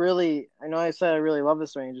just really, I know I said I really love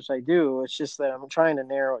this range, which I do. It's just that I'm trying to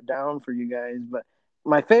narrow it down for you guys. But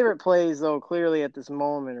my favorite plays, though, clearly at this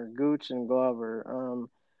moment are Gooch and Glover.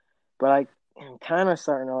 But I'm kind of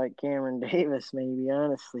starting to like Cameron Davis, maybe,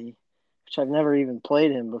 honestly, which I've never even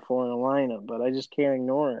played him before in a lineup, but I just can't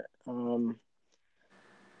ignore it.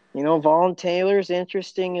 Vaughn Taylor's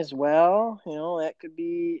interesting as well. That could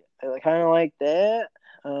be kind of like that.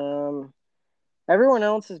 Everyone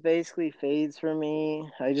else is basically fades for me.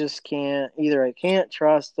 I just can't either. I can't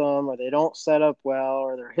trust them, or they don't set up well,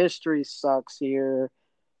 or their history sucks here,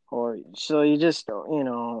 or so you just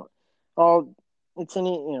all it's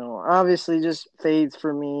any obviously just fades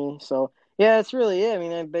for me. So yeah, that's really it. I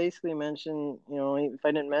mean, I basically mentioned if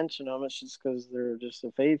I didn't mention them, it's just because they're just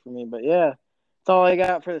a fade for me. But yeah. That's all I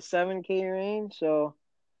got for the 7K range. So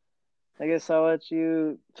I guess I'll let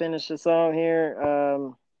you finish this out here.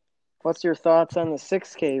 What's your thoughts on the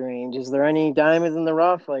 6K range? Is there any diamonds in the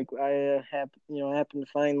rough like I happened to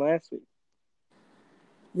find last week?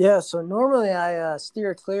 Yeah, so normally I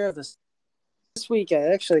steer clear of this. This week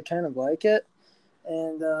I actually kind of like it,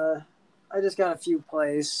 and I just got a few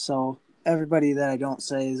plays, so everybody that I don't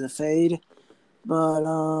say is a fade. But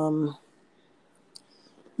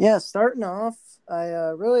yeah, starting off, I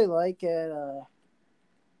really like it.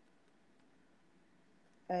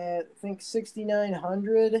 I think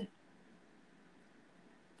 6,900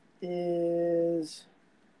 is,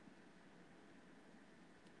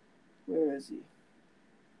 where is he?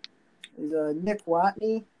 Is Nick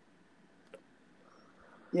Watney.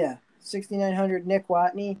 Yeah, 6,900 Nick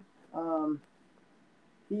Watney.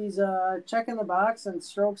 He's checking the box on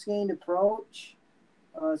strokes gained approach.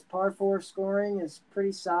 His par 4 scoring is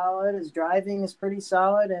pretty solid. His driving is pretty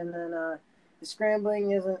solid, and then his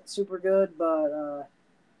scrambling isn't super good, but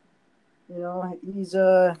he's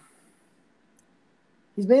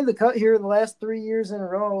made the cut here the last 3 years in a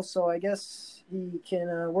row, so I guess he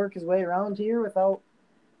can work his way around here without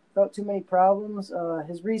without too many problems.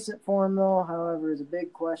 His recent form, though, however, is a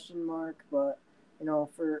big question mark. But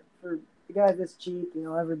for a guy this cheap,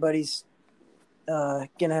 everybody's gonna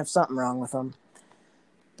have something wrong with him.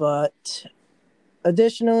 But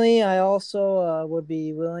additionally, I also would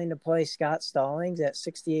be willing to play Scott Stallings at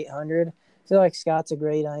 6,800. I feel like Scott's a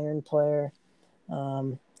great iron player.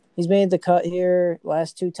 He's made the cut here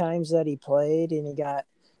last 2 times that he played, and he got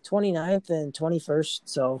 29th and 21st.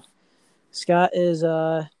 So Scott is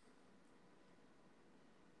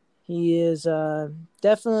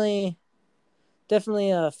definitely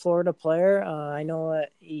a Florida player. I know that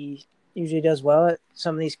he usually does well at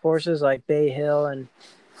some of these courses like Bay Hill, and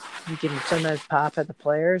he can sometimes pop at the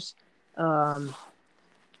players.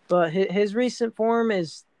 But his recent form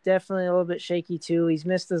is definitely a little bit shaky too. He's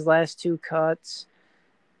missed his last 2 cuts,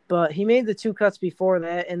 but he made the 2 cuts before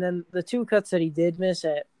that, and then the 2 cuts that he did miss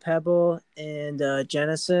at Pebble and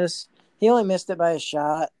Genesis, he only missed it by a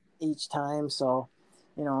shot each time. So,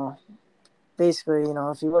 basically,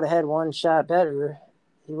 if he would have had 1 shot better,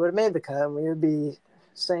 he would have made the cut, and we would be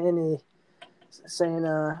saying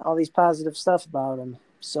all these positive stuff about him.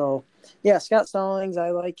 So, yeah, Scott Stallings, I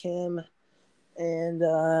like him. And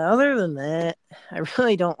other than that, I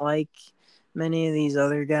really don't like many of these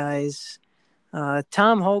other guys.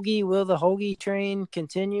 Tom Hoge, will the Hoge train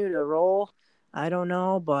continue to roll? I don't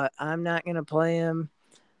know, but I'm not going to play him.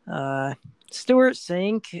 Stuart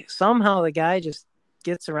Sink, somehow the guy just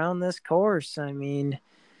gets around this course. I mean,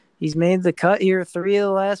 he's made the cut here 3 of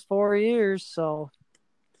the last 4 years. So,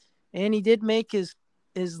 and he did make his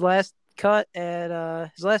last cut at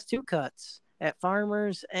his last 2 cuts at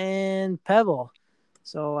Farmers and Pebble.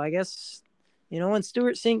 So I guess, when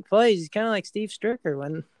Stuart Sink plays, he's kind of like Steve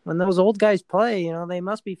Stricker. When those old guys play, they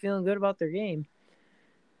must be feeling good about their game.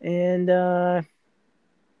 And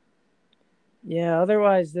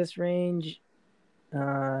otherwise this range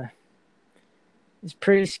is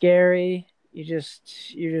pretty scary. You're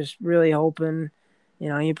just really hoping,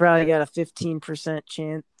 you probably got a 15%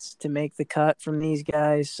 chance to make the cut from these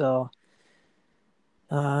guys. So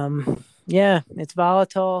it's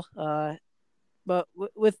volatile. But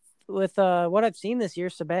with what I've seen this year,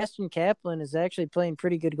 Sebastian Kaplan is actually playing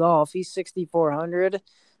pretty good golf. He's 6,400,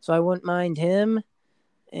 so I wouldn't mind him.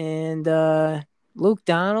 And Luke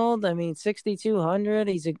Donald, 6,200.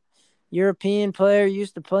 He's a European player,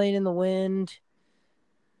 used to playing in the wind.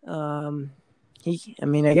 I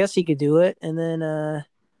guess he could do it. And then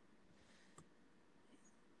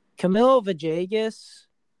Camilo Villegas,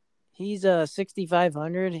 he's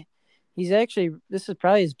 6,500. This is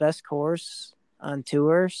probably his best course on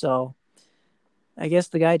tour, so I guess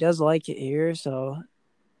the guy does like it here. So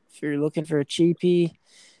if you're looking for a cheapie,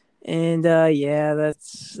 and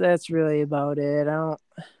that's really about it. I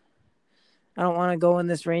don't want to go in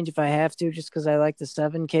this range if I have to, just because I like the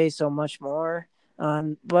 7K so much more.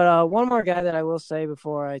 But one more guy that I will say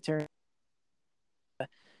before I turn,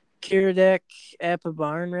 Kiradech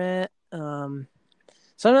Aphibarnrat.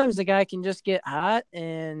 Sometimes the guy can just get hot,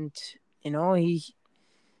 and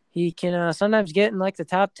he can sometimes get in like the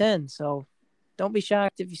top 10. So don't be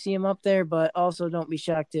shocked if you see him up there, but also don't be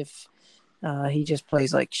shocked if he just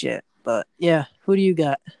plays like shit. But yeah, who do you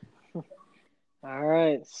got? All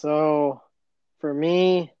right, so for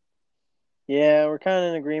me, yeah, we're kind of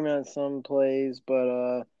in agreement on some plays,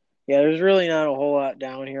 but there's really not a whole lot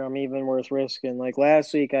down here I'm even worth risking. Like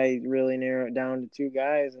last week, I really narrowed it down to 2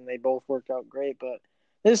 guys, and they both worked out great. But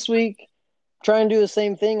this week, try and do the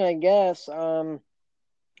same thing, I guess.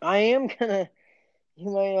 I am gonna. You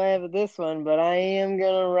might laugh at this one, but I am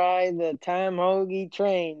gonna ride the Tom Hoge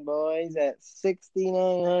train, boys, at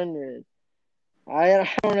 6,900. I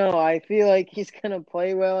don't know. I feel like he's gonna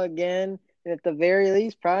play well again, and at the very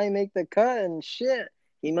least, probably make the cut. And shit,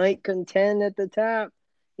 he might contend at the top.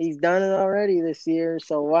 He's done it already this year,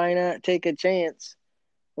 so why not take a chance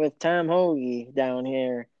with Tom Hoge down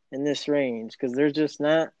here in this range? Because there's just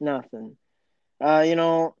nothing.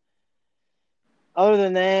 Other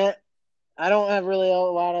than that, I don't have really a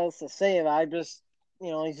lot else to say. I just,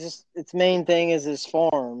 its main thing is his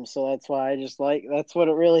form. So that's why that's what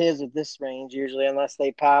it really is with this range usually, unless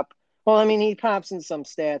they pop. Well, he pops in some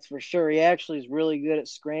stats for sure. He actually is really good at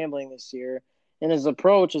scrambling this year. And his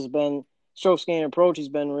approach stroke gain approach, he's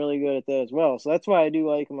been really good at that as well. So that's why I do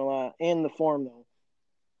like him a lot. And the form, though.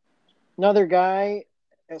 Another guy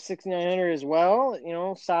at 6,900 as well,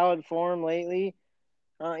 solid form lately.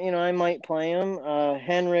 I might play him.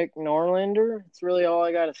 Henrik Norlander. It's really all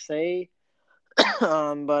I got to say.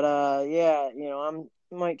 I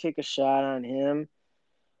might take a shot on him.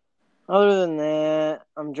 Other than that,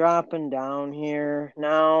 I'm dropping down here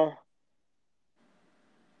now.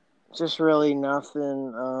 just really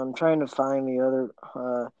nothing. Trying to find the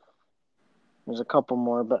other. There's a couple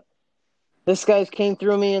more, but this guy's came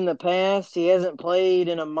through me in the past. He hasn't played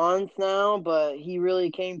in a month now, but he really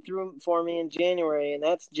came through for me in January, and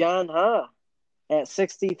that's John Ha at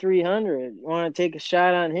 6,300. You want to take a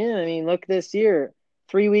shot on him? I mean, look this year,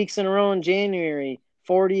 3 weeks in a row in January,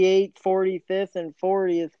 48th, 45th, and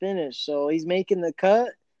 40th finish. So he's making the cut,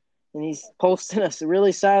 and he's posting us a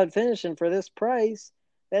really solid finish. And for this price,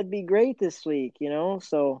 that'd be great this week,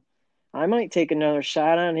 So I might take another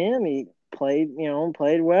shot on him. He played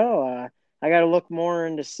well. I got to look more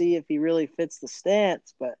in to see if he really fits the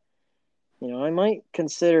stats, but I might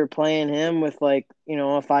consider playing him with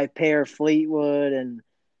if I pair Fleetwood and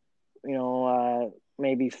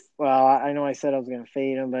maybe. Well, I know I said I was going to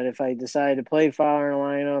fade him, but if I decide to play Fowler in a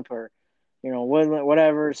lineup or Woodland,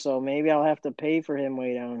 whatever, so maybe I'll have to pay for him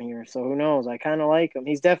way down here. So who knows? I kind of like him.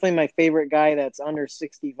 He's definitely my favorite guy that's under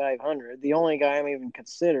 6,500. The only guy I'm even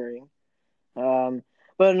considering. But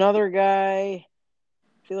another guy.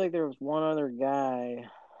 I feel like there was one other guy.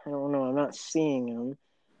 I don't know. I'm not seeing him.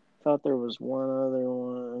 Thought there was one other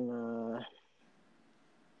one.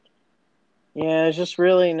 Yeah, it's just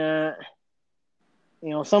really not.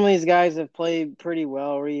 Some of these guys have played pretty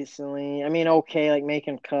well recently. I mean, okay, like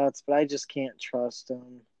making cuts, but I just can't trust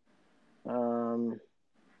them.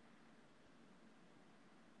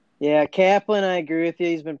 Yeah, Kaplan, I agree with you.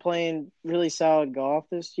 He's been playing really solid golf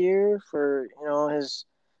this year for his.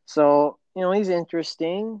 So he's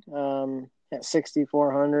interesting. At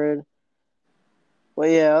 6,400. Well,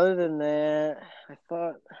 yeah, other than that,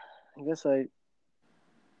 I guess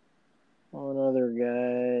one other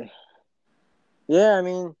guy. Yeah, I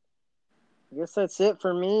mean, I guess that's it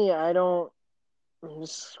for me. I'm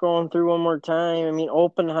just scrolling through one more time. I mean,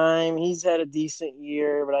 Oppenheim, he's had a decent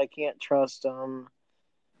year, but I can't trust him.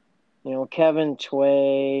 Kevin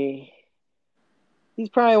Tway, he's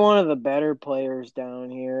probably one of the better players down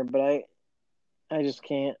here, but I just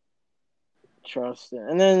can't trust it.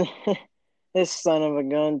 And then this son of a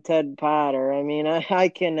gun, Ted Potter. I mean, I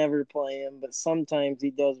can never play him, but sometimes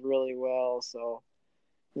he does really well. So,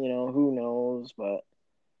 who knows? But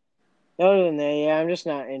other than that, yeah, I'm just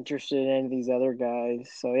not interested in any of these other guys.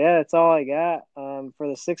 So, yeah, that's all I got for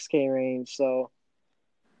the 6K range. So,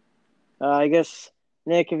 I guess,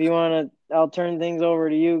 Nick, if you want to, I'll turn things over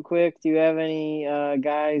to you quick. Do you have any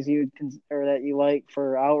guys or that you like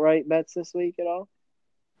for outright bets this week at all?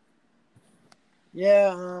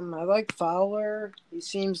 Yeah, I like Fowler. He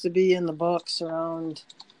seems to be in the books around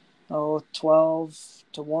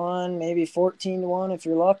 12-1, maybe 14-1 if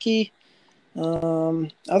you're lucky.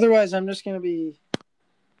 Otherwise, I'm just gonna be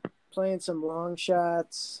playing some long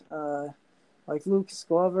shots. Like Lucas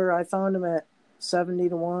Glover, I found him at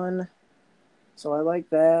 70-1, so I like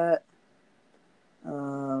that.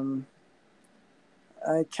 I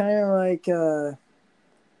kind of like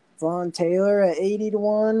Vaughn Taylor at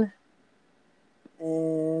 80-1.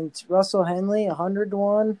 And Russell Henley,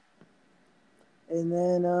 100-1. And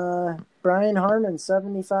then Brian Harman,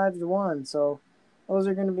 75-1. So those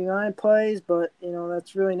are going to be my plays, but,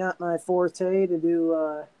 that's really not my forte to do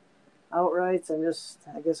outrights. I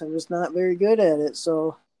guess I'm just not very good at it.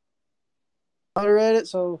 So, better at it,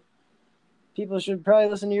 so people should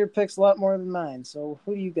probably listen to your picks a lot more than mine. So,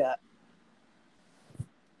 who do you got?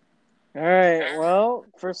 All right. Well,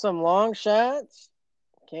 for some long shots,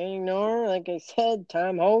 can't ignore, like I said,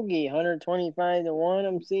 Tom Hoagie, 125-1.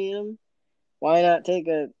 I'm seeing him. Why not take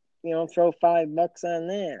throw $5 on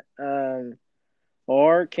that?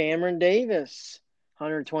 Or Cameron Davis,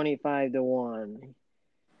 125-1.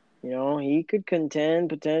 He could contend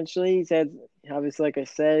potentially. He's had, obviously, like I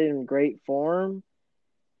said, in great form.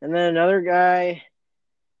 And then another guy,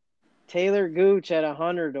 Taylor Gooch at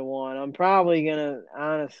 100-1. I'm probably gonna,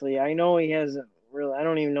 honestly, I know he hasn't really. I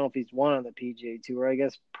don't even know if he's won on the PGA Tour. I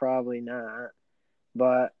guess probably not.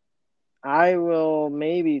 But I will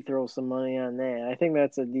maybe throw some money on that. I think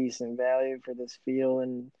that's a decent value for this field,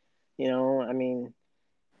 and I mean,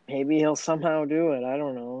 maybe he'll somehow do it. I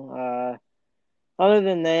don't know. Other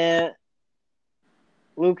than that,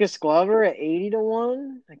 Lucas Glover at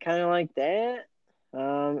 80-1. I kind of like that.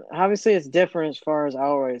 Obviously, it's different as far as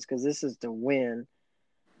outrights because this is to win.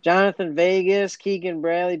 Jonathan Vegas, Keegan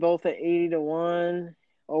Bradley, both at 80-1.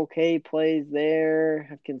 Okay plays there.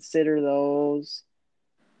 I consider those.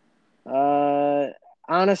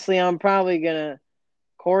 Honestly, I'm probably gonna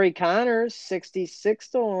Corey Connors,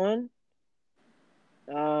 66-1.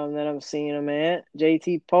 That I'm seeing him at.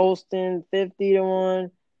 JT Poston, 50-1.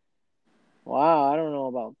 Wow, I don't know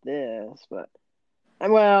about this, but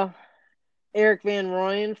Eric Van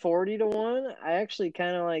Rooyen 40-1. I actually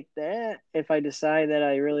kind of like that. If I decide that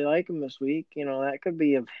I really like him this week, that could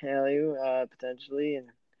be of value potentially.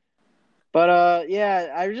 But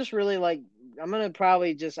yeah, I just really like. I'm gonna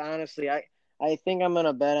probably just honestly, I think I'm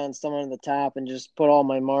gonna bet on someone at the top and just put all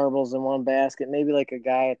my marbles in one basket. Maybe like a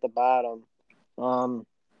guy at the bottom. One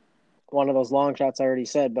of those long shots I already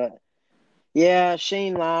said, but yeah,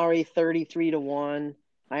 Shane Lowry 33-1.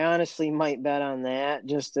 I honestly might bet on that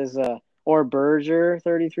just as or Berger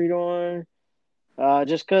 33-1.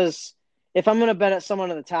 Just because if I'm gonna bet at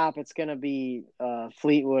someone at the top, it's gonna be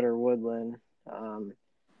Fleetwood or Woodland.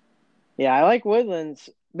 Yeah, I like Woodlands.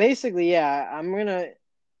 Basically, yeah, I'm gonna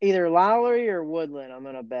either Lowry or Woodland. I'm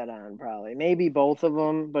gonna bet on probably maybe both of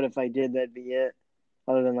them, but if I did, that'd be it.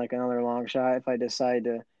 Other than like another long shot, if I decide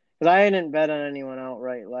to, because I didn't bet on anyone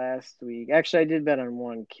outright last week. Actually, I did bet on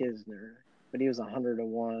one Kisner, but he was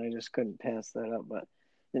 100-1. I just couldn't pass that up, but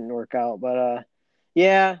didn't work out. But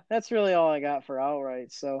yeah, that's really all I got for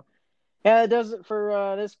outright. So yeah, it does it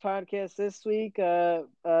for this podcast this week. I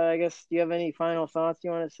guess do you have any final thoughts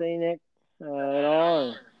you want to say, Nick, at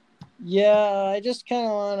all? Or? Yeah, I just kind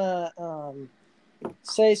of want to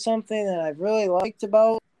say something that I've really liked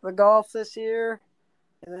about the golf this year,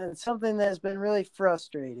 and then something that's been really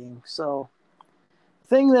frustrating. So, the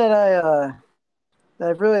thing that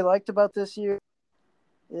I've really liked about this year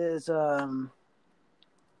is I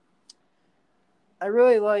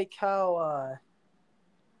really like how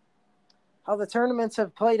the tournaments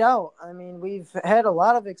have played out. I mean, we've had a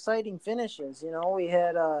lot of exciting finishes. We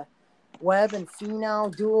had Webb and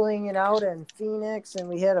Finau dueling it out in Phoenix, and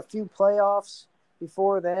we had a few playoffs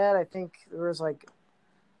before that. I think there was like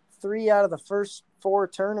 3 out of the first 4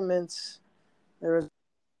 tournaments. And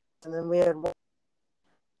then we had one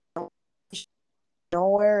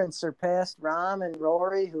nowhere and surpassed Rahm and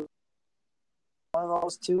Rory, who one of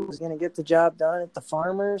those two was going to get the job done at the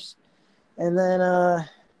Farmers. And then,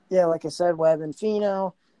 yeah, like I said, Webb and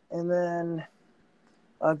Finau, and then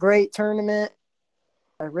a great tournament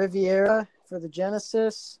at Riviera for the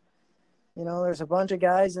Genesis. There's a bunch of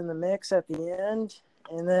guys in the mix at the end.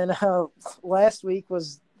 And then last week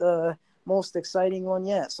was the most exciting one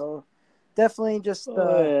yet. So definitely just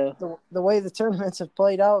the way the tournaments have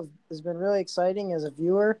played out has been really exciting as a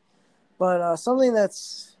viewer. But something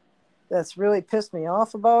that's really pissed me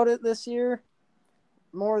off about it this year,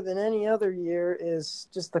 more than any other year, is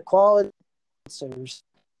just the quality of sponsors.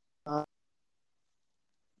 I'm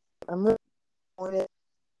really disappointed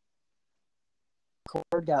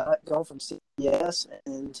Cord got let go from CBS,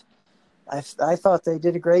 and I thought they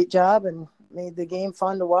did a great job and made the game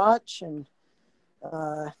fun to watch. And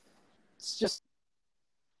it's just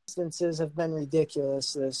instances have been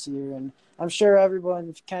ridiculous this year, and I'm sure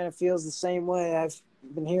everyone kind of feels the same way. I've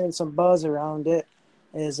been hearing some buzz around it.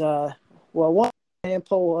 One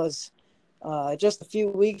example was just a few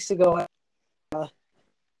weeks ago.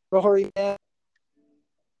 Rory,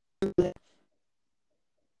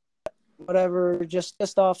 whatever,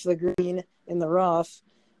 just off the green in the rough,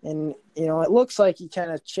 and it looks like he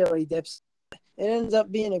kind of chili dips. It ends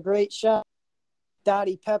up being a great shot.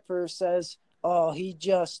 Dottie Pepper says, "Oh, he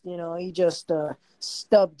just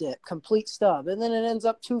stubbed it, complete stub," and then it ends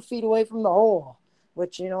up 2 feet away from the hole.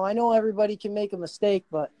 Which I know everybody can make a mistake,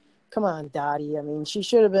 but come on, Dottie. I mean, she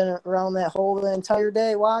should have been around that hole the entire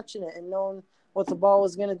day watching it and known what the ball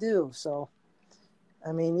was going to do. So,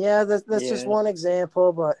 I mean, yeah, that's just one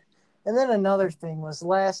example, but. And then another thing was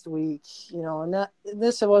last week,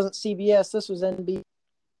 this wasn't CBS, this was NBC.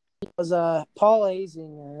 It was Paul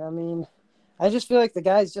Azinger. I mean, I just feel like the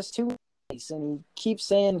guy's just too nice, and he keeps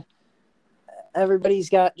saying everybody's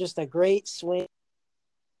got just a great swing.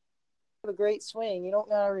 A great swing. You don't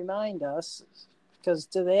gotta remind us, because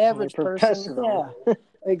to the average person, yeah,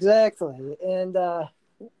 exactly. And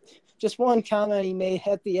just one comment he made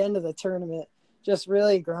at the end of the tournament just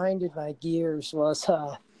really grinded my gears was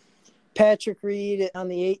Patrick Reed on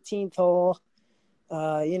the 18th hole.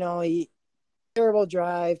 He terrible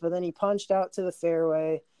drive, but then he punched out to the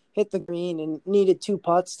fairway, hit the green, and needed 2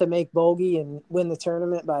 putts to make bogey and win the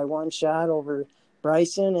tournament by 1 shot over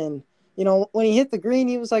Bryson. And when he hit the green,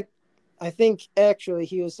 he was like, I think actually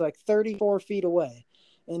he was like 34 feet away.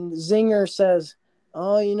 And Zinger says,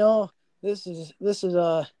 "Oh, this is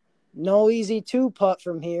a no easy 2-putt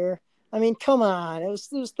from here." I mean, come on. It was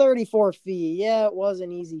 34 feet. Yeah, it was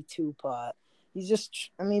an easy 2-putt.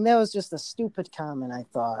 That was just a stupid comment, I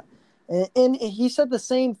thought. And he said the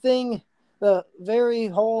same thing the very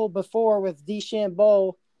hole before with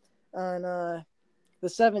DeChambeau on the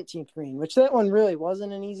 17th green, which that one really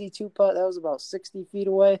wasn't an easy 2-putt. That was about 60 feet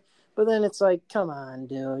away. But then it's like, come on,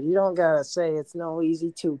 dude. You don't got to say it's no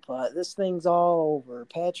easy two-putt. This thing's all over.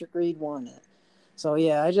 Patrick Reed won it. So,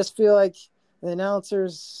 yeah, I just feel like the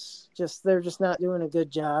announcers, they're just not doing a good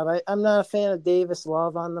job. I'm not a fan of Davis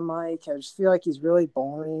Love on the mic. I just feel like he's really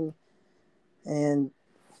boring. And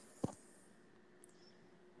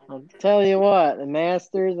I'll tell you what, the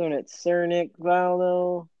Masters, when it's Sir Nick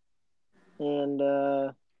Valdo and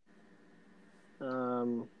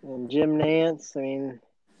Jim Nance, I mean,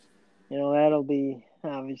 that'll be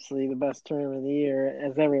obviously the best tournament of the year,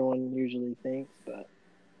 as everyone usually thinks. But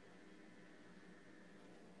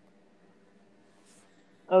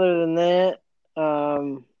other than that,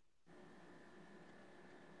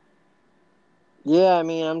 yeah, I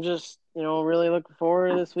mean, I'm just, really looking forward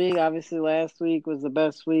to this week. Obviously, last week was the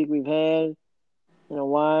best week we've had in a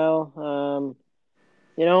while.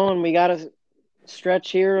 And we got a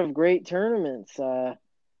stretch here of great tournaments. We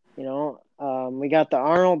got the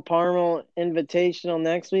Arnold Palmer Invitational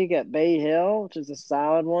next week at Bay Hill, which is a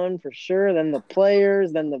solid one for sure. Then the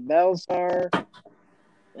Players, then the Valspar.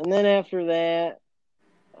 And then after that,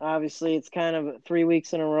 obviously, it's kind of 3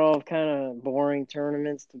 weeks in a row of kind of boring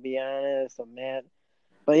tournaments, to be honest.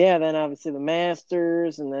 But yeah, then obviously the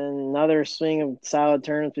Masters, and then another swing of solid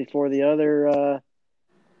tournaments before the other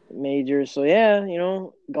majors. So yeah,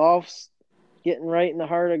 golf's getting right in the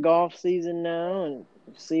heart of golf season now, and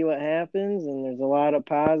see what happens. And there's a lot of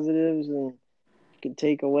positives and you can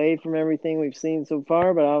take away from everything we've seen so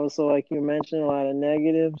far, but also, like you mentioned, a lot of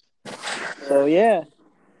negatives. So yeah,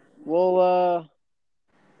 we'll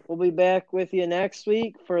be back with you next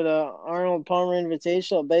week for the Arnold Palmer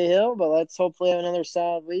Invitational at Bay Hill, but let's hopefully have another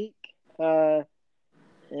solid week. And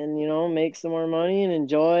make some more money and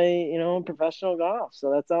enjoy, professional golf.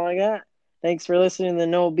 So that's all I got. Thanks for listening to the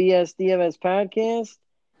No BS DFS podcast.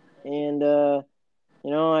 And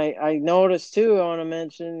I noticed too. I want to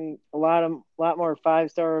mention a lot more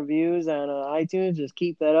 5-star reviews on iTunes. Just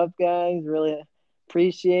keep that up, guys. Really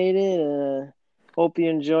appreciate it. Hope you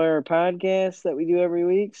enjoy our podcast that we do every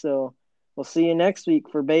week. So we'll see you next week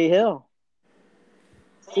for Bay Hill.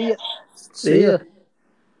 See ya. see ya.